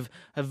kind of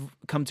have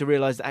come to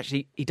realise that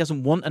actually he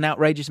doesn't want an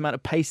outrageous amount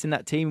of pace in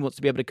that team. He wants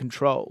to be able to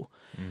control.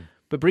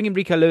 But bringing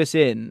Rico Lewis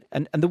in,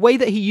 and the way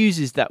that he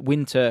uses that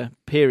winter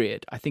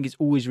period, I think is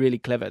always really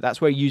clever.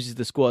 That's where he uses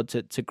the squad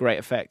to great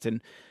effect.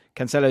 And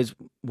Cancelo's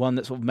one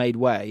that sort of made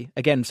way.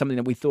 Again, something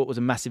that we thought was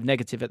a massive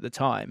negative at the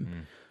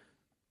time.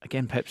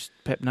 Again,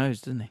 Pep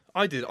knows, doesn't he?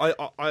 I did.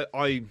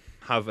 I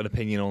have an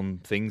opinion on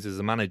things as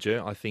a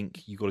manager. I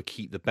think you've got to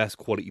keep the best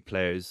quality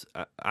players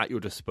at your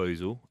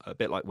disposal. A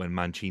bit like when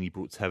Mancini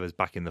brought Tevez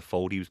back in the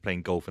fold. He was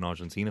playing golf in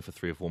Argentina for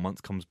 3 or 4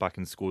 months, comes back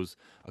and scores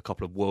a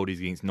couple of worldies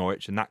against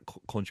Norwich, and that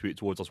contributed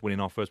towards us winning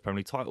our first Premier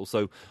League title.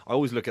 So I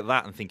always look at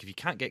that and think, if you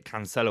can't get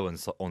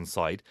Cancelo on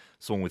side,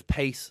 someone with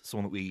pace,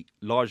 someone that we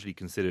largely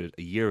considered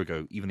a year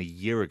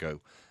ago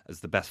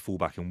as the best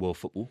fullback in world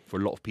football for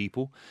a lot of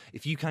people,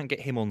 if you can't get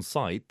him on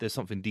side, there's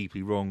something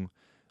deeply wrong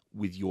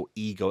with your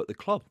ego at the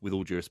club, with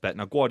all due respect.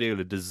 Now,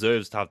 Guardiola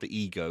deserves to have the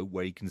ego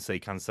where he can say,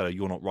 Cancelo,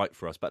 you're not right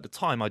for us. But at the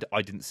time,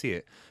 I didn't see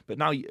it. But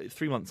now,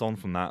 3 months on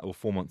from that, or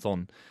 4 months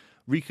on,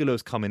 Rico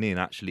Lewis coming in,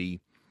 actually,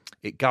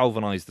 it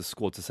galvanised the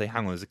squad to say,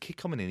 hang on, there's a kid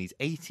coming in, he's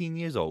 18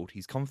 years old,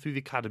 he's come through the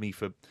academy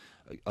for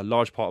a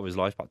large part of his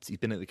life, but he's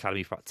been at the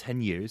academy for about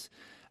 10 years.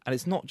 And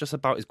it's not just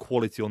about his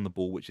quality on the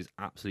ball, which is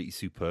absolutely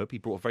superb. He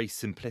brought a very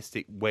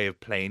simplistic way of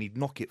playing. He'd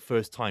knock it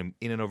first time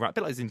in and around, a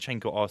bit like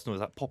Zinchenko at Arsenal,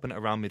 like popping it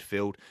around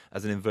midfield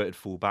as an inverted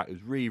fullback. It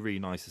was really, really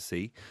nice to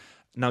see.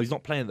 Now, he's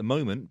not playing at the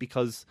moment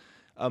because,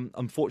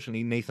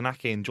 unfortunately, Nathan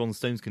Ake and John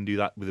Stones can do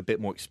that with a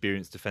bit more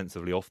experience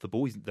defensively off the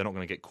ball. They're not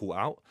going to get caught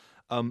out.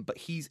 But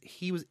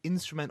he was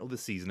instrumental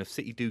this season, if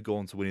City do go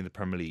on to winning the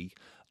Premier League,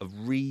 of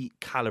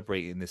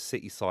recalibrating this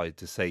City side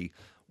to say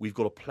we've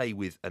got to play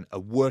with a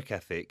work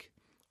ethic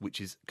which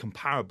is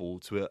comparable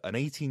to an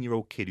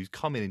 18-year-old kid who's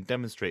come in and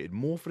demonstrated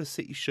more for the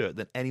City shirt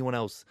than anyone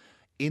else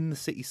in the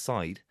City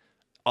side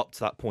up to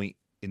that point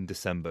in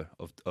December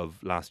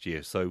of last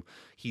year. So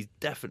he's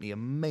definitely a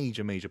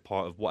major, major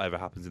part of whatever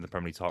happens in the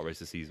Premier League title race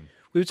this season.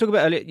 We were talking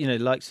about earlier,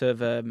 likes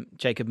of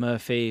Jacob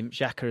Murphy,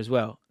 Xhaka as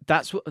well.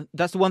 That's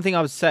the one thing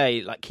I would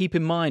say, like, keep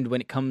in mind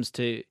when it comes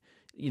to,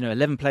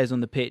 11 players on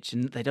the pitch,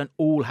 and they don't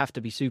all have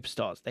to be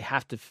superstars. They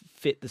have to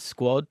fit the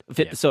squad,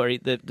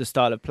 the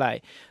style of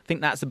play. I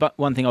think that's the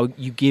one thing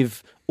you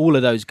give all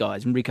of those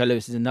guys. And Rico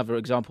Lewis is another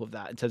example of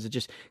that in terms of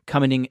just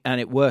coming in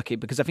and it working.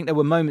 Because I think there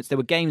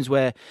were games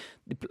where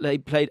they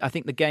played, I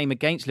think the game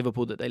against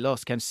Liverpool that they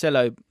lost,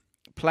 Cancelo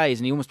plays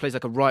and he almost plays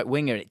like a right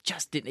winger, and it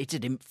just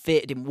didn't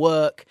fit, it didn't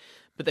work.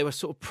 But they were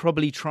sort of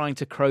probably trying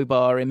to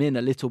crowbar him in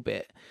a little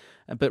bit.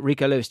 But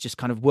Rico Lewis just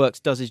kind of works,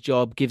 does his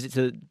job, gives it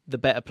to the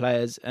better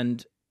players.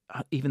 And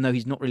even though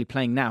he's not really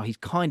playing now, he's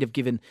kind of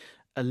given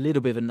a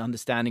little bit of an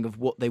understanding of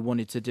what they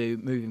wanted to do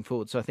moving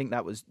forward. So I think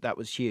that was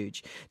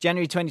huge.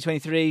 January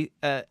 2023,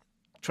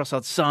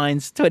 Trossard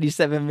signs,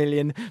 27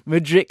 million.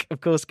 Mudryk,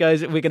 of course,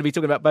 goes. We're going to be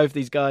talking about both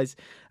these guys.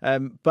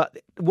 But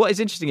what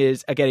is interesting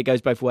is, again, it goes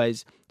both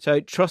ways.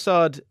 So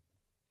Trossard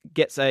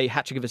gets a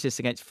hat-trick of assists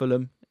against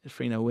Fulham, a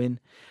 3-0 win.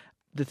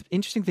 The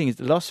interesting thing is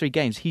the last 3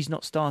 games, he's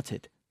not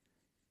started.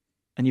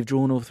 And you've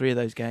drawn all 3 of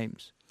those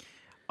games.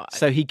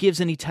 So he gives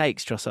and he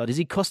takes, Trossard. Is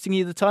he costing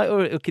you the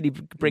title, or could he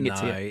bring it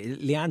to you?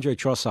 Leandro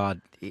Trossard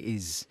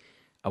is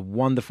a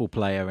wonderful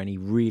player, and he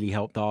really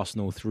helped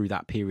Arsenal through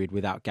that period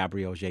without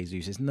Gabriel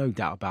Jesus. There's no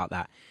doubt about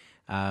that.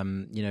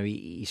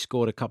 He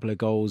scored a couple of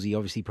goals. He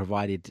obviously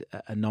provided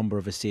a number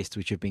of assists,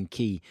 which have been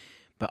key.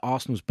 But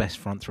Arsenal's best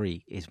front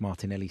 3 is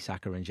Martinelli,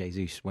 Saka and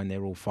Jesus when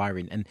they're all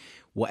firing. And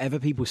whatever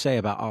people say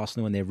about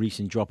Arsenal and their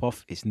recent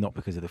drop-off, it's not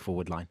because of the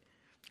forward line.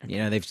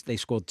 They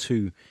scored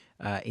 2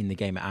 in the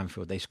game at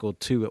Anfield. They scored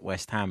 2 at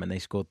West Ham, and they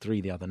scored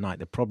 3 the other night.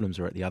 The problems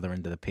are at the other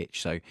end of the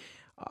pitch. So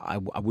I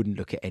wouldn't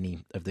look at any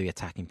of the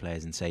attacking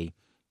players and say,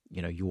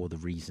 you're the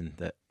reason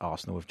that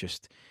Arsenal have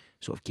just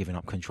sort of given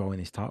up control in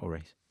this title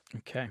race.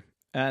 Okay.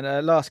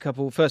 And last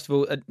couple, first of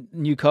all,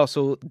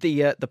 Newcastle,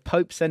 the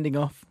Pope sending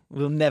off.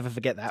 We'll never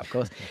forget that, of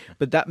course.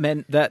 But that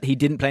meant that he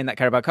didn't play in that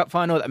Carabao Cup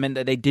final. That meant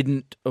that they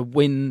didn't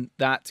win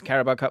that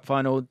Carabao Cup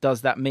final.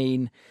 Does that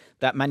mean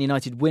that Man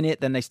United win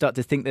it? Then they start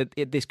to think that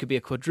this could be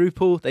a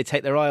quadruple. They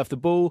take their eye off the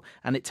ball,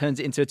 and it turns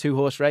it into a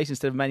 2-horse race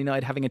instead of Man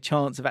United having a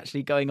chance of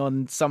actually going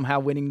on somehow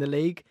winning the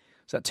league.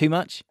 Is that too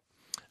much?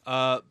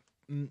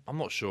 I'm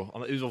not sure.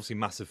 It was obviously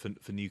massive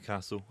for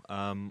Newcastle.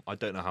 I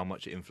don't know how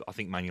much it I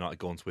think Man United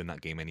go on to win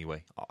that game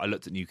anyway. I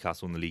looked at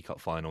Newcastle in the League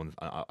Cup final, and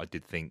I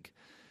did think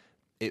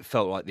it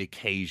felt like the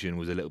occasion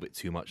was a little bit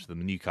too much for them.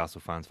 The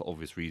Newcastle fans, for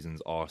obvious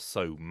reasons, are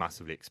so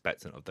massively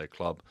expectant of their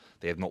club.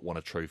 They have not won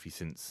a trophy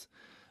since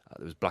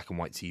there was black and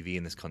white TV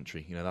in this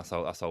country. That's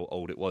how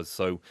old it was.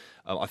 So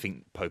I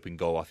think Pope in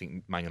goal. I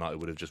think Man United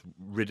would have just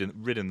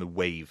ridden the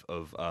wave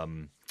of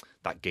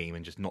that game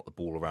and just knocked the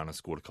ball around and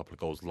scored a couple of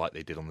goals like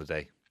they did on the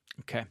day.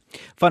 Okay.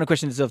 Final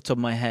question is off the top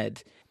of my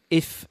head.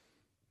 If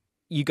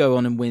you go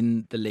on and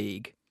win the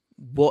league,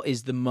 what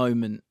is the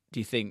moment,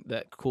 do you think,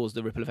 that caused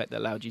the ripple effect that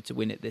allowed you to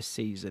win it this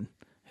season?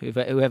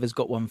 Whoever's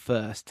got one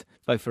first,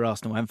 both for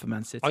Arsenal and for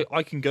Man City.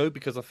 I can go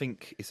because I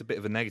think it's a bit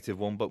of a negative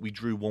one, but we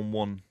drew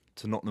 1-1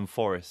 to Nottingham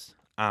Forest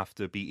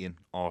after beating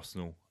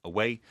Arsenal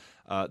away.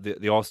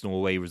 The Arsenal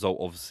away result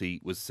obviously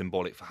was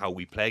symbolic for how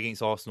we play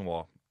against Arsenal,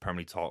 our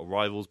Premier League title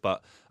rivals,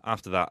 but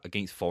after that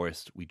against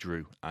Forest we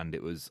drew, and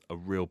it was a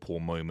real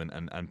poor moment,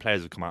 and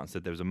players have come out and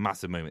said there was a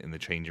massive moment in the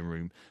changing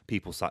room.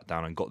 People sat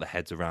down and got their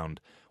heads around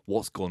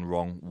what's gone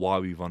wrong, why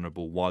are we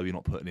vulnerable, why are we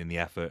not putting in the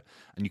effort,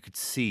 and you could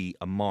see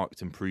a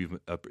marked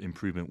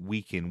improvement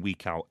week in,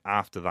 week out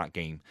after that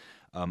game.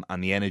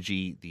 And the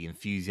energy, the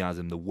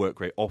enthusiasm, the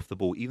work rate off the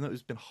ball, even though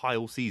it's been high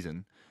all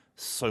season,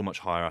 so much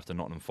higher after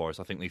Nottingham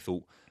Forest. I think they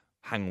thought,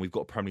 hang on, we've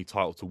got a Premier League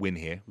title to win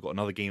here. We've got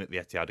another game at the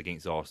Etihad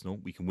against Arsenal.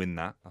 We can win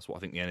that. That's what I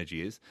think the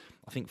energy is.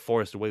 I think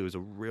Forest away was a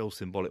real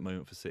symbolic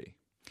moment for City.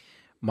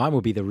 Mine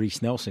will be the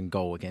Reece Nelson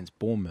goal against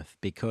Bournemouth,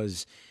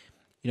 because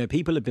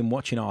people have been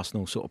watching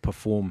Arsenal sort of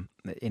perform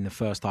in the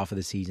first half of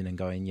the season and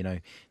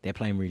going, they're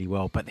playing really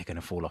well, but they're going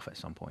to fall off at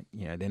some point.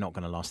 They're not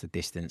going to last the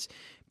distance.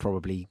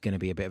 Probably going to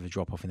be a bit of a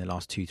drop-off in the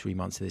last 2-3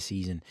 months of the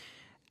season.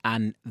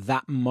 And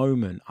that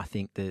moment, I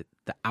think that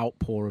the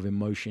outpour of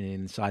emotion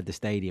inside the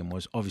stadium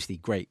was obviously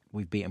great.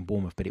 We've beaten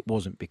Bournemouth, but it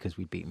wasn't because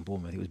we've beaten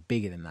Bournemouth. It was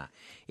bigger than that.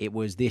 It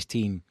was, this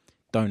team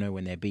don't know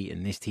when they're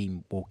beaten. This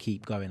team will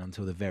keep going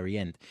until the very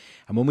end.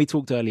 And when we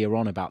talked earlier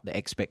on about the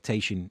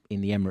expectation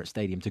in the Emirates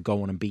Stadium to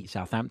go on and beat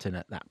Southampton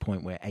at that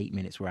point where 8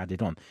 minutes were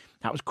added on,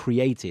 that was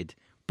created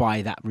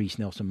by that Reece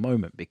Nelson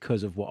moment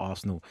because of what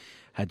Arsenal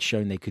had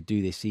shown they could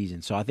do this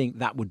season. So I think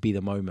that would be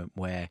the moment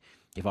where,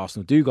 if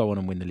Arsenal do go on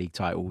and win the league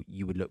title,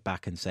 you would look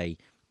back and say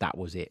that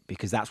was it,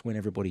 because that's when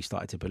everybody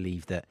started to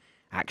believe that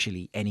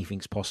actually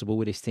anything's possible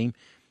with this team.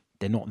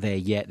 they're not there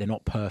yet. They're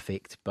not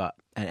perfect, but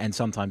and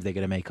sometimes they're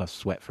going to make us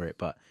sweat for it.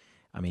 But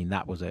I mean,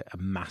 that was a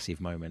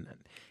massive moment.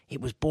 It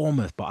was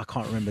Bournemouth, but I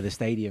can't remember the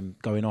stadium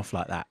going off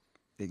like that,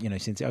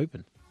 since it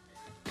opened.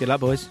 Good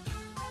luck, boys.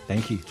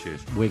 Thank you.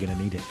 Cheers. We're going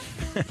to need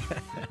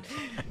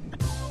it.